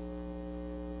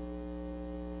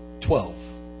 12.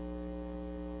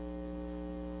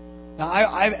 Now,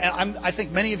 I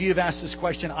think many of you have asked this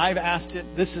question. I've asked it.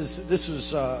 This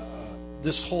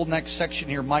whole next section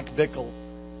here. Mike Bickle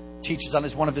teaches on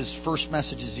as one of his first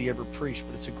messages he ever preached,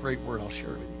 but it's a great word. I'll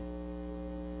share it with you.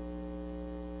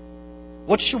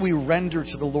 What shall we render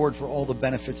to the Lord for all the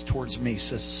benefits towards me,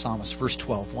 says the psalmist. Verse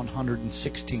 12,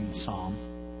 116 Psalm,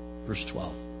 verse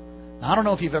 12. Now, I don't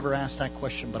know if you've ever asked that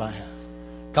question, but I have.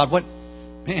 God, what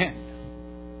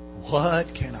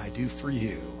can I do for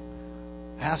you?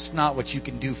 Ask not what you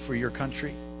can do for your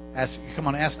country. Ask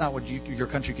not what your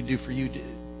country can do for you.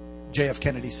 J.F.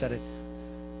 Kennedy said it.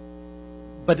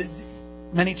 But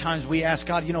many times we ask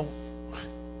God,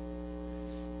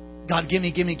 God,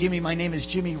 gimme, my name is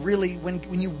Jimmy. Really,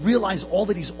 when you realize all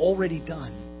that He's already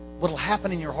done, what will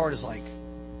happen in your heart is like,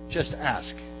 just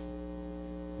ask.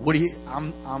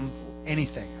 I'm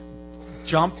anything.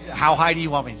 Jump. How high do you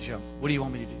want me to jump? What do you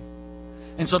want me to do?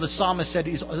 And so the psalmist said,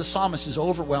 the psalmist is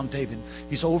overwhelmed, David.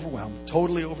 He's overwhelmed,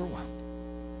 totally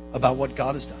overwhelmed about what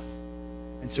God has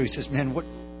done. And so he says, man,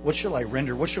 what shall I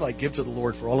render? What shall I give to the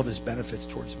Lord for all of His benefits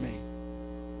towards me?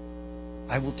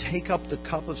 I will take up the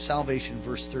cup of salvation,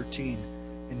 verse 13,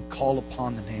 and call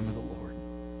upon the name of the Lord.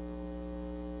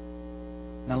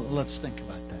 Now let's think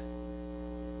about that.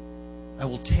 I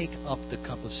will take up the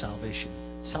cup of salvation.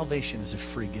 Salvation is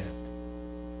a free gift.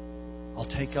 I'll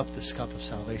take up this cup of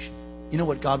salvation. You know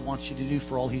what God wants you to do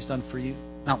for all He's done for you?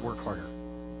 Not work harder.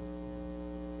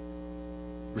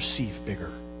 Receive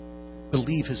bigger.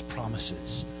 Believe His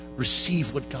promises.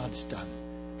 Receive what God's done.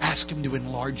 Ask Him to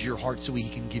enlarge your heart so He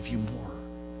can give you more.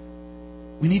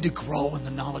 We need to grow in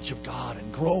the knowledge of God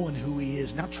and grow in who He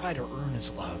is. Now try to earn His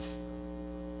love.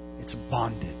 It's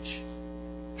bondage.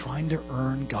 Trying to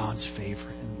earn God's favor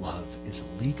and love is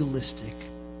legalistic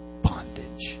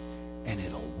bondage. And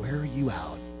it'll wear you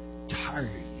out, tire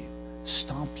you,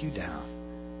 stomp you down,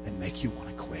 and make you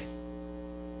want to quit.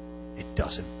 It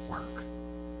doesn't work.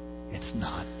 It's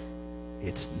not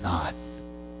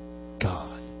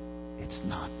God. It's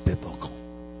not biblical.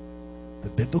 The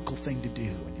biblical thing to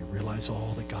do when you realize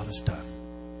all that God has done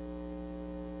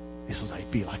is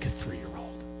like be like a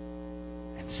 3-year-old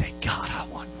and say, God, I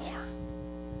want more.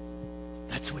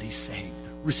 That's what He's saying.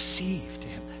 Receive to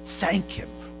Him. Thank Him.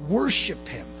 Worship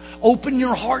Him. Open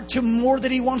your heart to more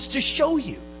that He wants to show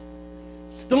you.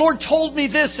 The Lord told me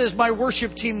this as my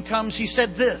worship team comes. He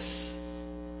said this.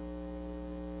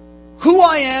 Who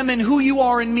I am and who you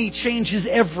are in me changes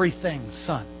everything,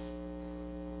 son.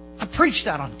 I preached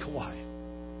that on Kauai.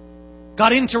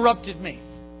 God interrupted me.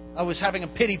 I was having a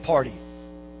pity party.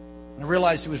 And I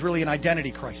realized it was really an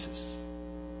identity crisis.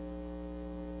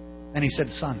 And He said,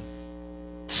 son,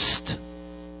 psst.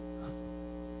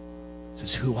 He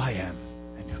says, who I am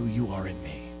and who you are in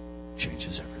me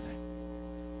changes everything.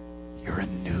 You're a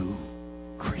new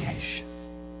creation.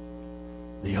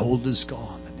 The old is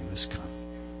gone, the new has come.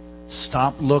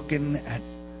 Stop looking at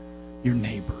your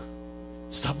neighbor.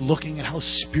 Stop looking at how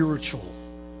spiritual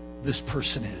this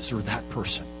person is or that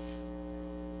person.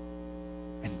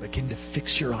 And begin to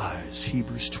fix your eyes,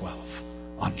 Hebrews 12,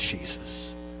 on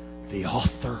Jesus, the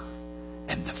author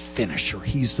and the finisher.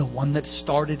 He's the one that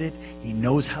started it. He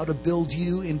knows how to build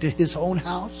you into His own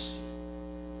house.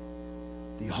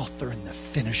 The author and the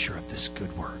finisher of this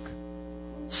good work.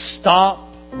 Stop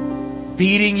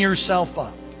beating yourself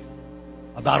up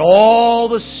about all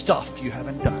the stuff you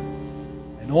haven't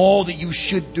done and all that you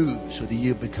should do so that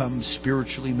you become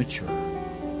spiritually mature.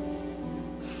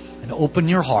 And open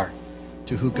your heart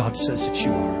to who God says that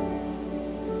you are.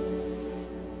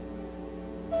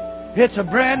 It's a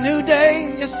brand new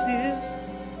day. Yes, it is.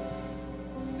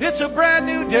 It's a brand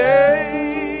new day.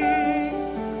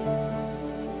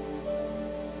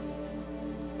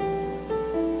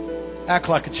 Act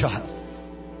like a child.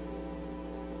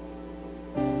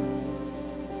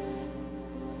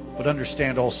 But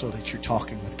understand also that you're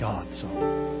talking with God. So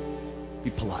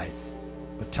be polite.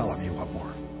 But tell Him you want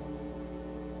more.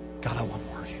 God, I want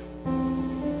more of you.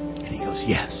 And He goes,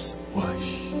 yes.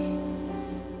 Whoosh.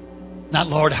 Not,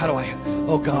 Lord, how do I...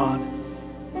 Oh, God.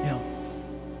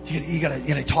 You got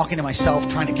to, talking to myself,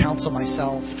 trying to counsel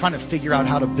myself, trying to figure out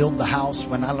how to build the house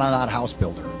when I'm not a house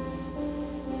builder.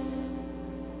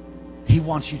 He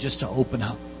wants you just to open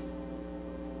up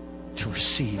to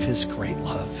receive His great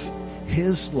love.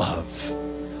 His love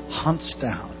hunts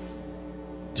down,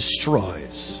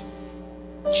 destroys,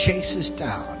 chases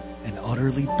down, and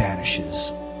utterly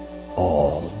banishes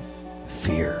all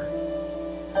fear.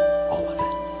 All of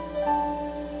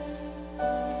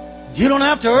it. You don't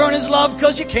have to earn His love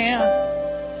because you can.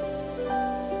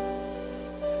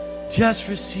 Just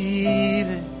receive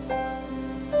it.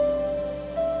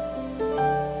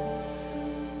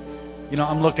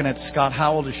 I'm looking at Scott.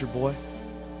 How old is your boy?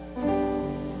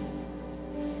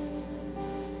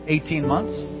 18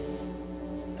 months?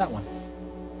 That one.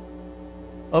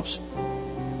 Oops.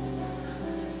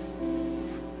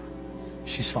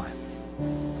 She's fine.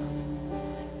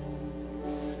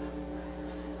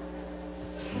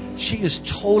 She is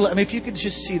totally... if you could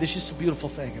just see, this is a beautiful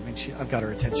thing. I've got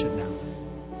her attention now.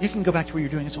 You can go back to what you're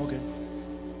doing. It's all good.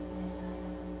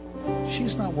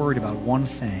 She's not worried about one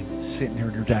thing sitting here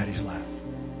in her daddy's lap.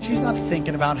 She's not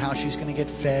thinking about how she's going to get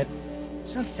fed.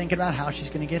 She's not thinking about how she's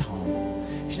going to get home.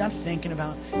 She's not thinking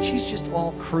about... She's just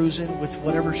all cruising with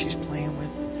whatever she's playing with,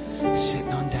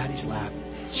 sitting on daddy's lap,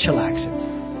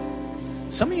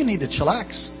 chillaxing. Some of you need to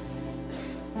chillax.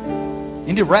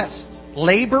 You need to rest.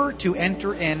 Labor to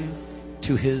enter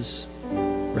into His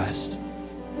rest.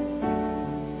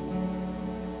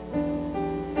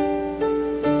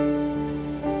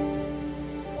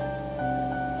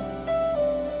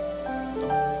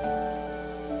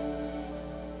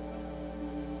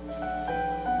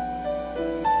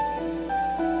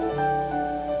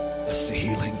 That's the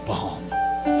healing balm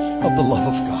of the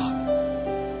love of God.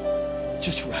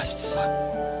 Just rest, son.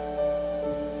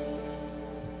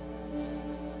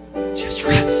 Just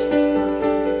rest.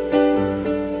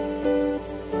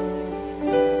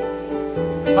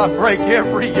 I break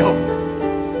every yoke.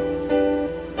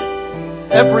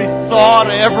 Every thought,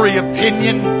 every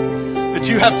opinion that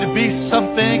you have to be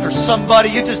something or somebody.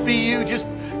 You just be you.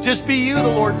 Just be you,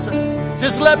 the Lord says.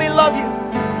 Just let me love you.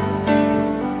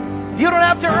 You don't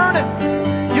have to earn it.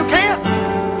 You can't.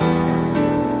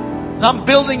 And I'm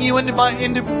building you into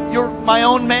my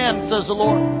own man, says the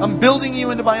Lord. I'm building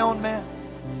you into my own man.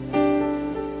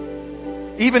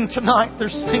 Even tonight,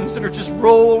 there's things that are just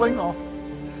rolling off.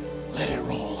 Let it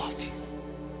roll off you.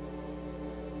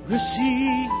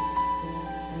 Receive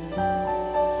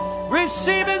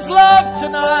His love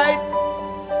tonight.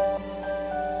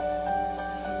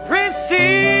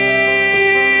 Receive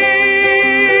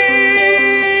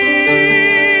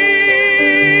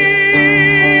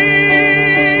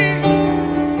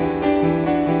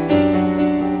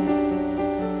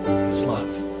His love.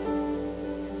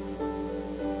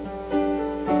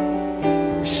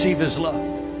 Receive His love.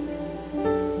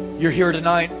 You're here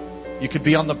tonight. You could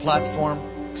be on the platform,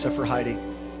 except for Heidi.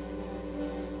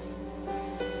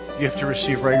 You have to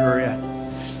receive right where you're at.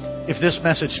 If this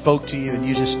message spoke to you and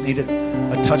you just needed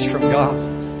a touch from God,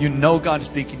 you know God is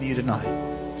speaking to you tonight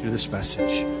through this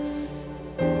message.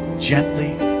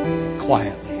 Gently,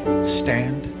 quietly,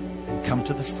 stand and come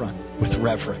to the front with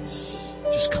reverence.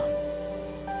 Just come.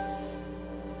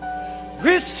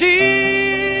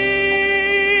 Receive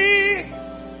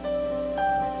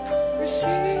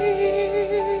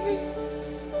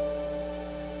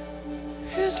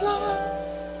His love.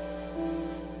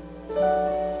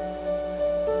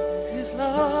 His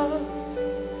love.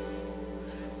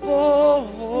 Oh,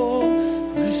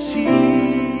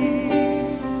 receive.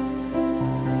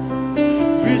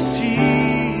 Receive.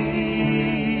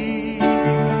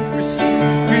 Receive.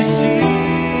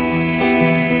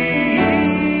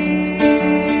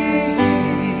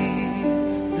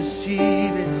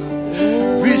 Receive it.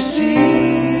 Receive.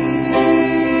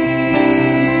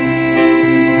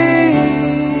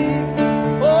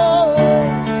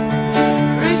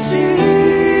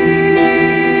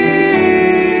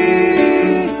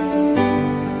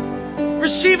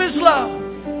 Receive His love.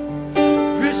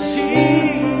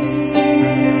 Receive.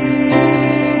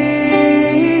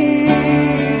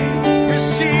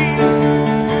 Receive.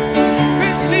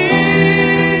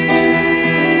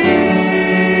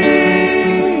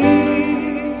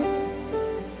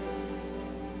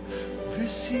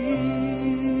 Receive.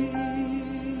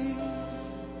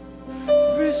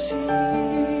 Receive.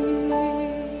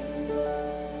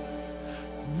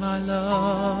 My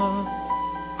love.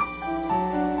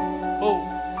 Oh.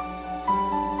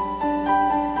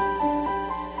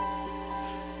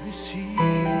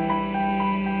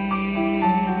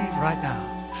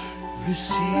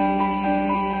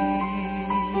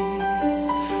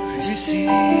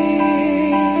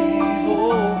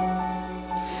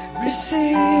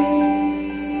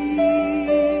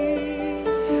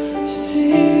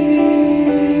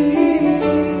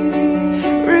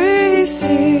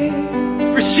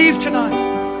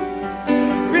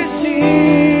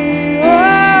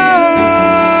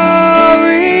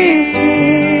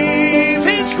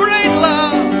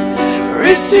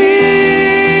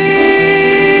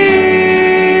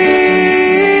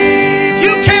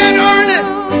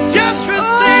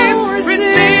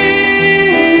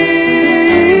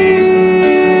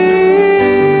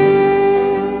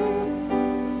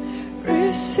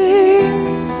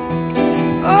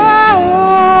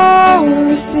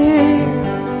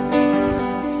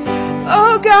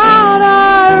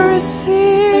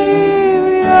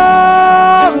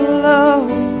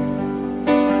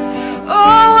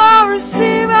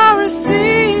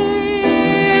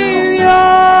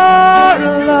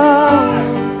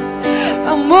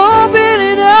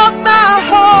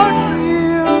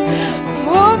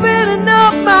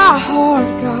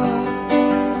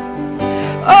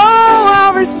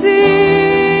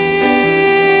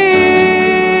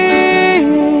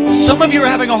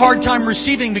 time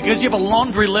receiving because you have a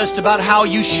laundry list about how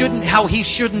He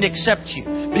shouldn't accept you.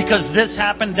 Because this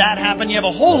happened, that happened. You have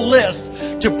a whole list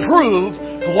to prove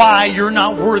why you're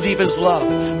not worthy of His love.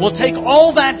 We'll take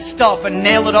all that stuff and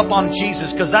nail it up on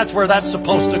Jesus, because that's where that's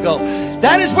supposed to go.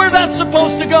 That is where that's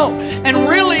supposed to go. And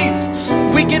really,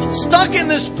 we get stuck in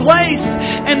this place,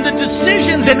 and the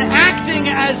decisions and acting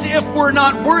as if we're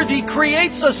not worthy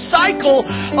creates a cycle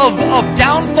of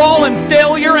downfall and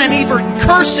failure and even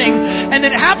cursing. And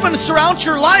it happens throughout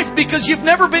your life because you've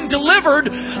never been delivered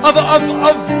of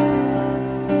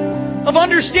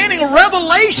understanding a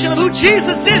revelation of who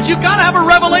Jesus is. You've got to have a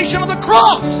revelation of the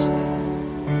cross.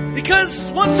 Because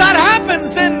once that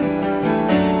happens,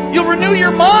 then you'll renew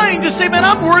your mind to say, man,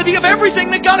 I'm worthy of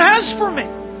everything that God has for me.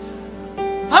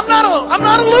 I'm not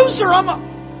a loser. I'm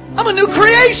a new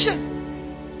creation.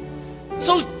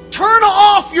 So turn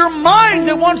off your mind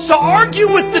that wants to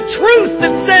argue with the truth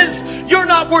that says you're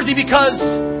not worthy because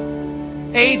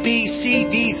A, B, C,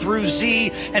 D through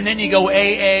Z, and then you go A,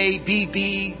 A, B,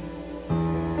 B,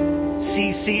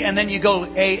 C, C, and then you go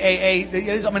A.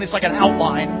 I mean, it's like an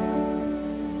outline.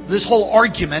 This whole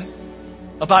argument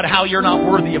about how you're not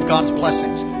worthy of God's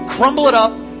blessings. Crumble it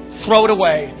up, throw it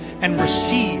away, and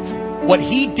receive what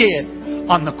He did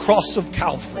on the cross of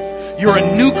Calvary. You're a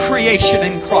new creation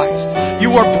in Christ.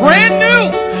 You are brand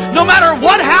new. No matter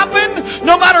what happened,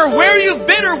 no matter where you've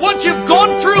been or what you've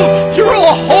gone through, you're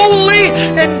holy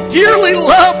and dearly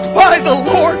loved by the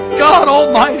Lord God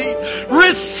Almighty.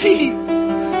 Receive.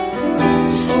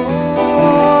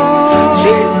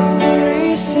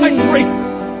 Jesus, I pray.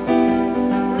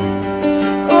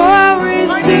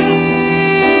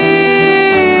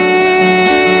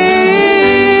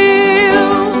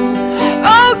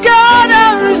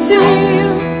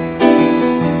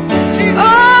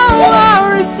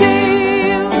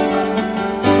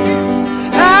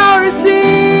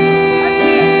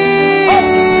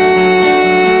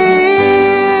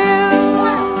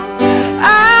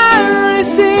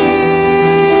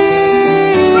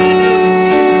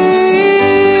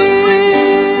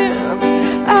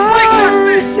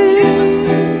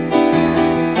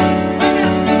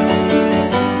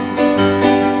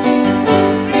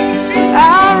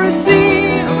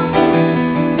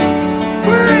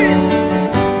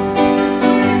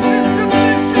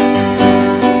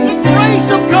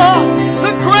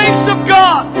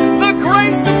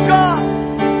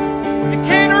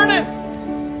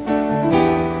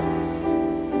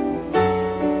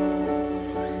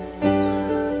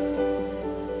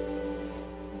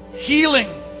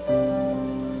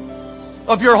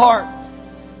 Of your heart.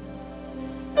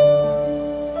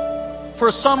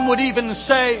 For some would even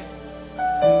say,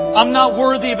 I'm not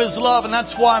worthy of His love, and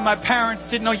that's why my parents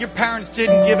didn't. No, your parents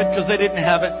didn't give it because they didn't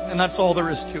have it, and that's all there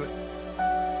is to it.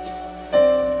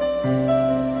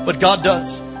 But God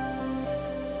does.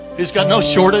 He's got no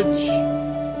shortage.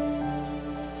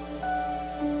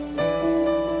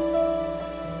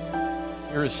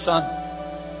 You're His son.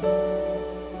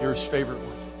 You're His favorite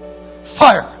one.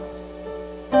 Fire!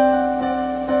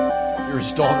 You're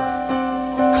His daughter.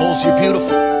 Calls you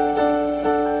beautiful.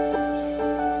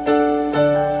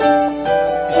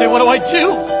 You say, what do I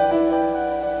do?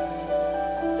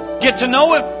 Get to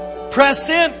know Him. Press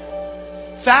in.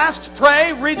 Fast,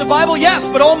 pray, read the Bible. Yes,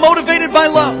 but all motivated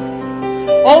by love.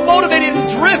 All motivated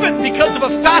and driven because of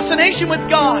a fascination with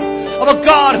God. Of a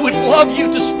God who would love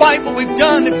you despite what we've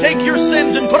done, to take your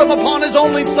sins and put them upon His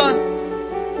only Son.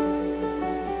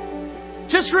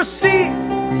 Just receive.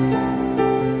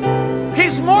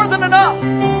 He's more than enough.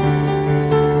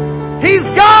 He's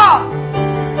God.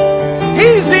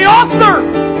 He's the author.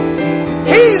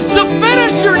 He's the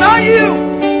finisher, not you.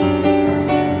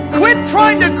 Quit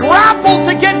trying to grapple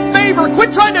to get favor.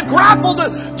 Quit trying to grapple to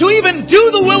even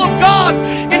do the will of God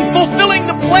in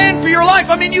fulfilling the plan for your life.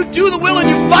 I mean, you do the will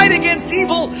and you fight against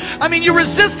evil. I mean, you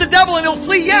resist the devil and he'll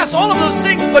flee. Yes, all of those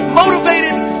things, but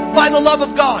motivated by the love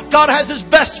of God. God has His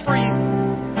best for you.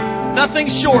 Nothing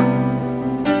short.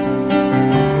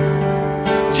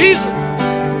 Jesus.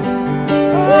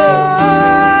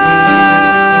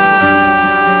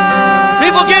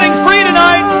 People getting free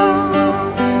tonight.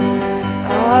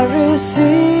 I receive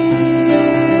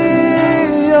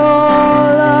your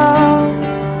love.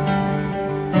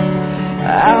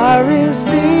 I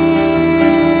receive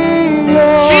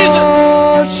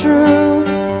your truth.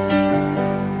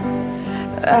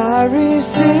 I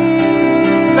receive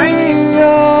your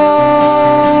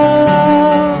love.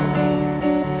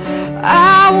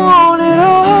 I want it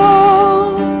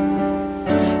all.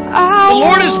 The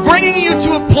Lord is bringing you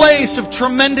to a place of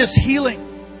tremendous healing.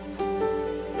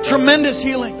 Tremendous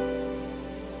healing.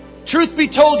 Truth be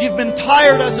told, you've been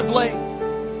tired as of late.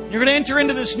 You're going to enter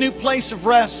into this new place of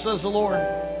rest, says the Lord.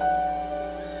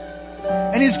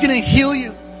 And He's going to heal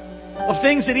you of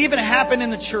things that even happen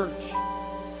in the church.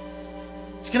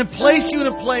 He's going to place you in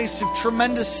a place of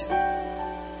tremendous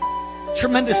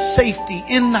safety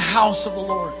in the house of the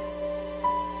Lord.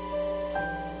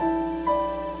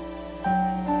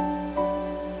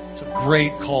 It's a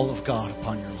great call of God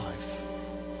upon your life.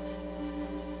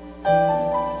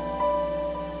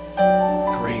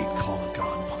 Great call of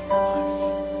God upon your life.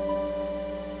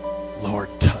 Lord,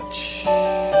 touch.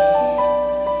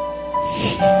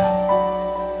 Heal.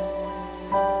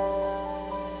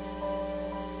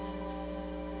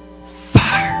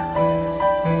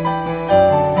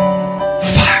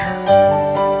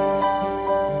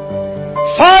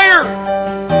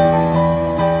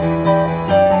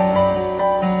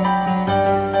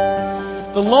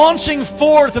 Launching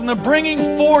forth and the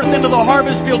bringing forth into the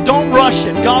harvest field. Don't rush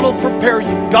it. God will prepare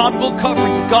you. God will cover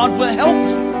you. God will help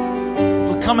you. It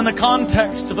will come in the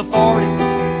context of authority,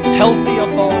 healthy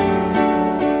authority.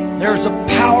 There's a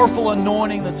powerful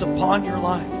anointing that's upon your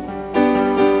life.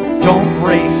 Don't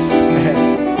race ahead.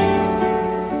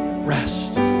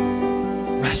 Rest.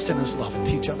 Rest in His love and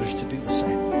teach others to do the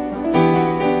same.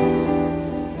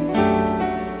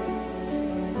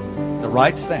 The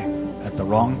right thing at the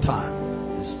wrong time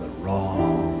is the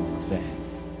wrong thing.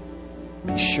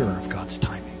 Be sure of God's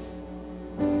timing.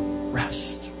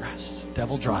 Rest, rest.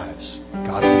 Devil drives.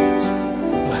 God leads.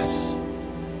 Bless.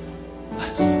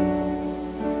 Bless.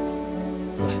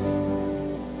 Bless.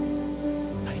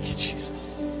 Thank you, Jesus.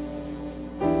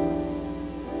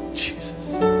 Jesus.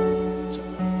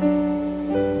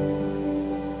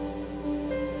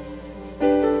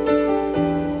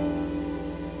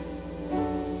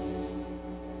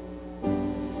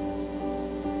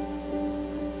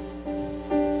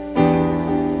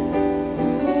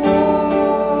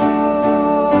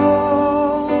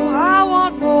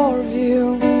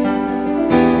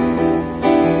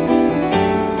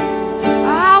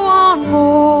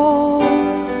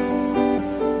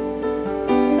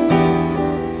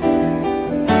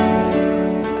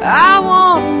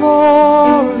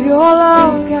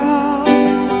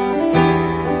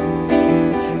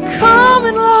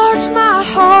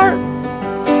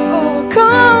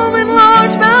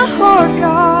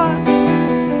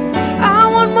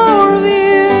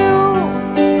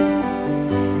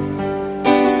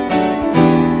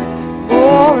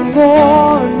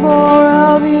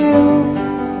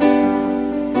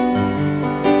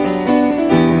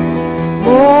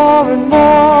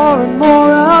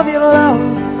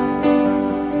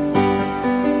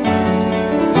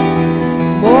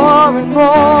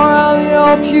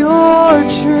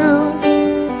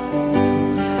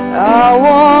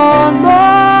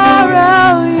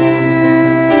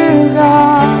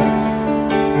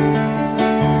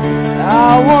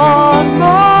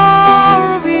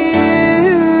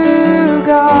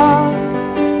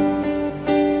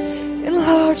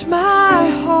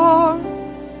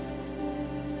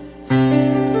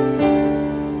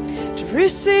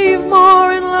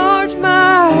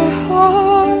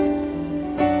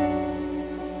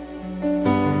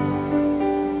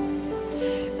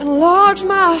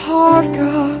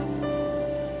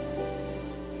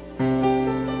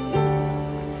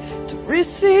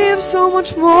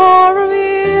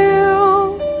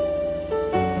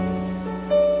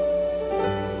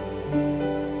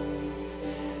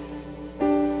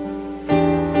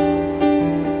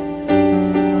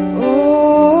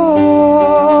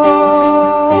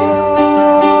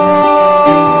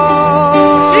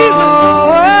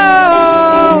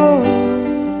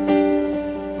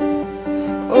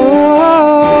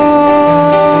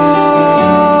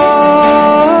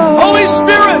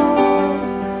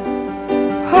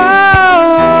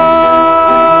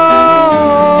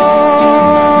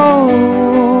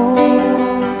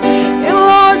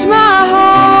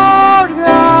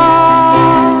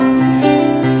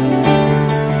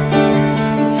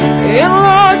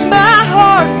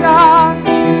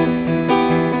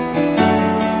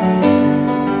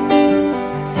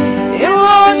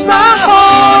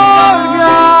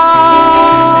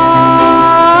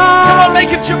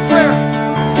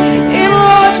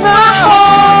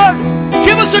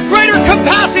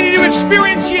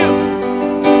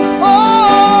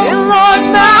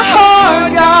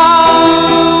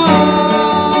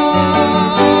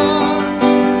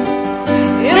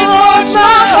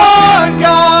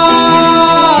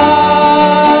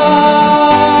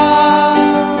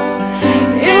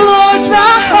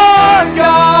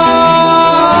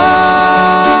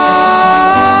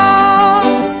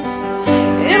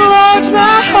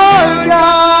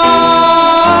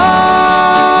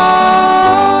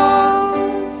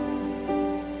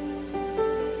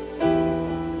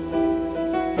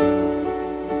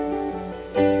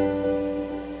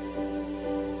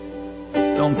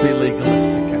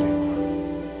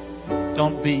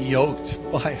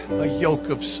 yoked by a yoke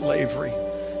of slavery,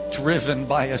 driven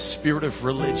by a spirit of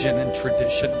religion and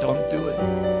tradition. Don't do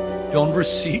it. Don't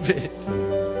receive it.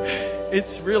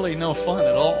 It's really no fun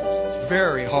at all. It's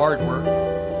very hard work.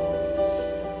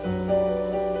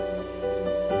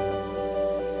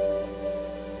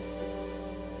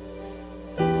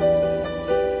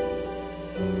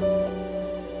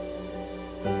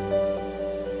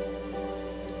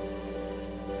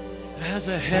 As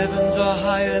the heavens are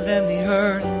higher than the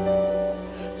earth,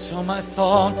 so my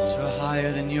thoughts are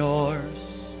higher than yours.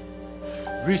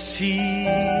 Receive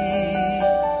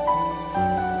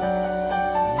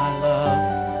my love.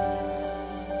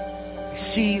 I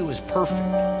see you as perfect.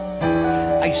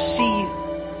 I see you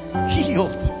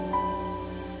healed,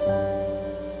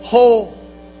 whole,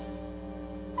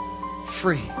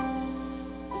 free,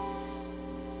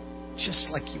 just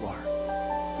like you are.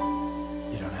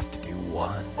 You don't have to do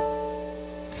one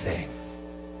thing.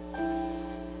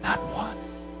 Not one.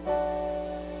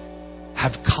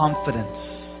 Have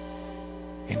confidence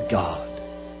in God.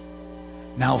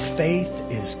 Now faith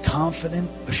is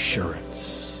confident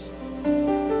assurance.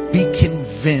 Be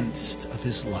convinced of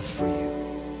His love for you.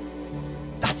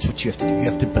 That's what you have to do. You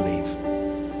have to believe.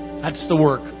 That's the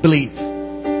work. Believe.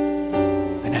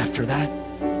 And after that,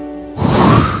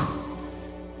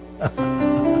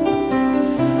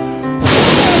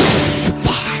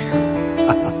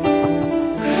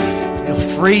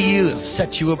 free you and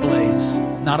set you ablaze.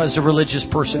 Not as a religious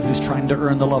person who's trying to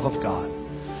earn the love of God,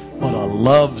 but a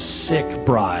love-sick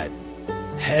bride,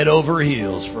 head over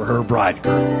heels for her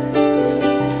bridegroom.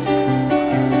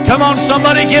 Come on,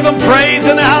 somebody, give Him praise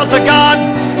in the house of God.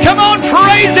 Come on,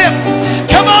 praise Him.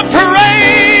 Come on,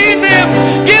 praise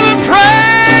Him. Give Him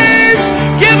praise.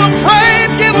 Give Him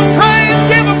praise. Give Him praise.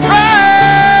 Give Him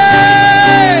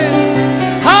praise.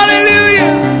 Hallelujah.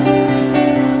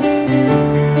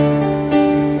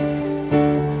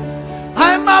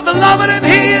 Beloved, and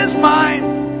He is mine.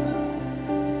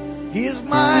 He is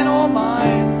mine, all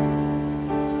mine.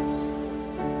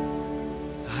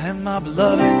 I am my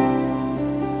beloved.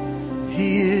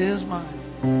 He is mine.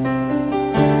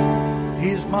 He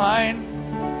is mine.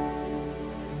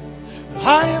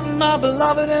 I am my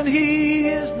beloved, and He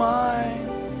is mine.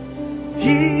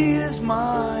 He is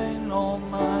mine, all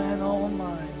mine, all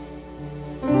mine.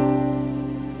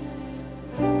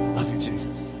 Love you, Jesus.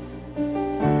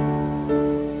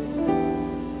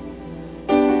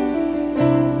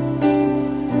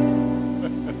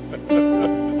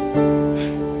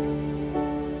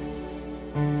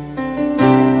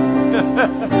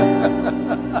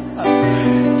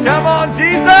 Come on,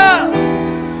 Jesus!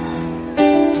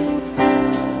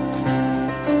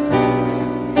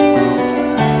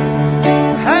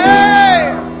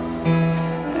 Hey!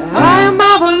 I am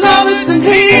my beloved and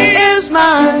He is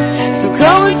mine. So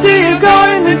come into your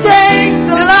garden and take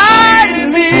delight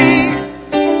in me.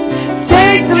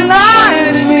 Take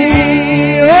delight in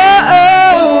me. Oh,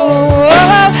 oh,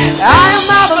 oh. I am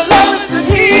my beloved and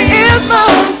He is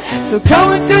mine. So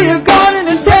come into your garden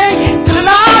and take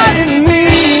delight in me.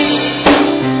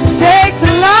 Take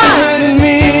delight in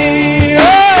me. Oh,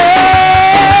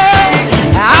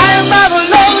 I am my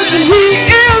beloved and He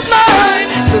is mine.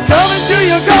 So come into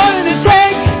your garden and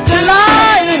take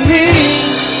delight in me.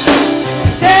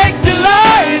 Take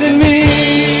delight in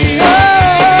me. Oh,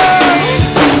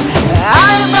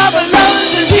 I am my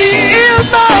beloved and He is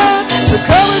mine. So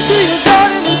come into your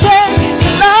garden and take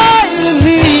delight in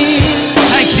me.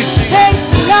 Thank you. Take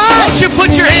delight. Won't you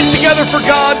put your hands together for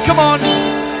God? Come on.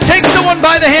 Take someone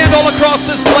by the hand all across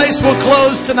this place. We'll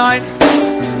close tonight.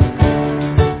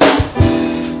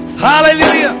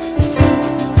 Hallelujah.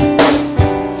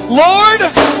 Lord,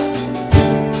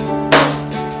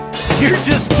 You're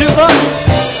just too much.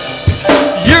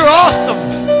 You're awesome.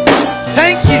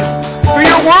 Thank You for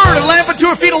Your word, a lamp unto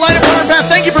our feet, a light upon our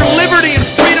path. Thank You for liberty and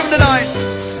freedom tonight.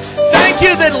 Thank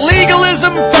You that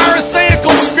legalism,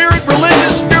 pharisaical spirit,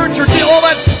 religious spirit, all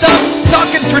that stuff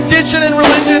stuck in tradition and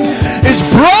religion is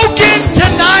broken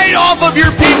tonight off of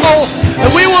Your people.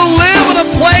 And we will live in a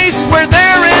place where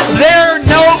there is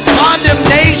no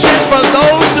condemnation for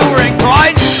those who are in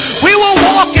Christ. We will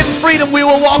walk in freedom. We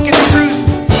will walk in truth.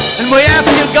 And we ask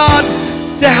You, God,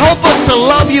 to help us to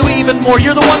love You even more.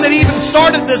 You're the one that even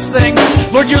started this thing.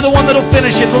 Lord, You're the one that will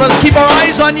finish it. Let us keep our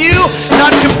eyes on You,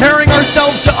 not comparing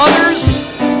ourselves to others,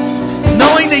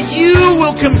 knowing that You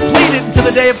will complete it into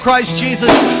the day of Christ Jesus.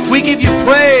 We give You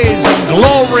praise and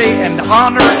glory and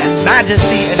honor and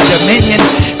majesty and dominion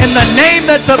in the name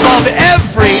that's above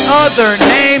every other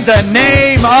name, the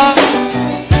name of...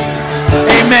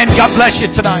 Amen. God bless you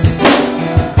tonight.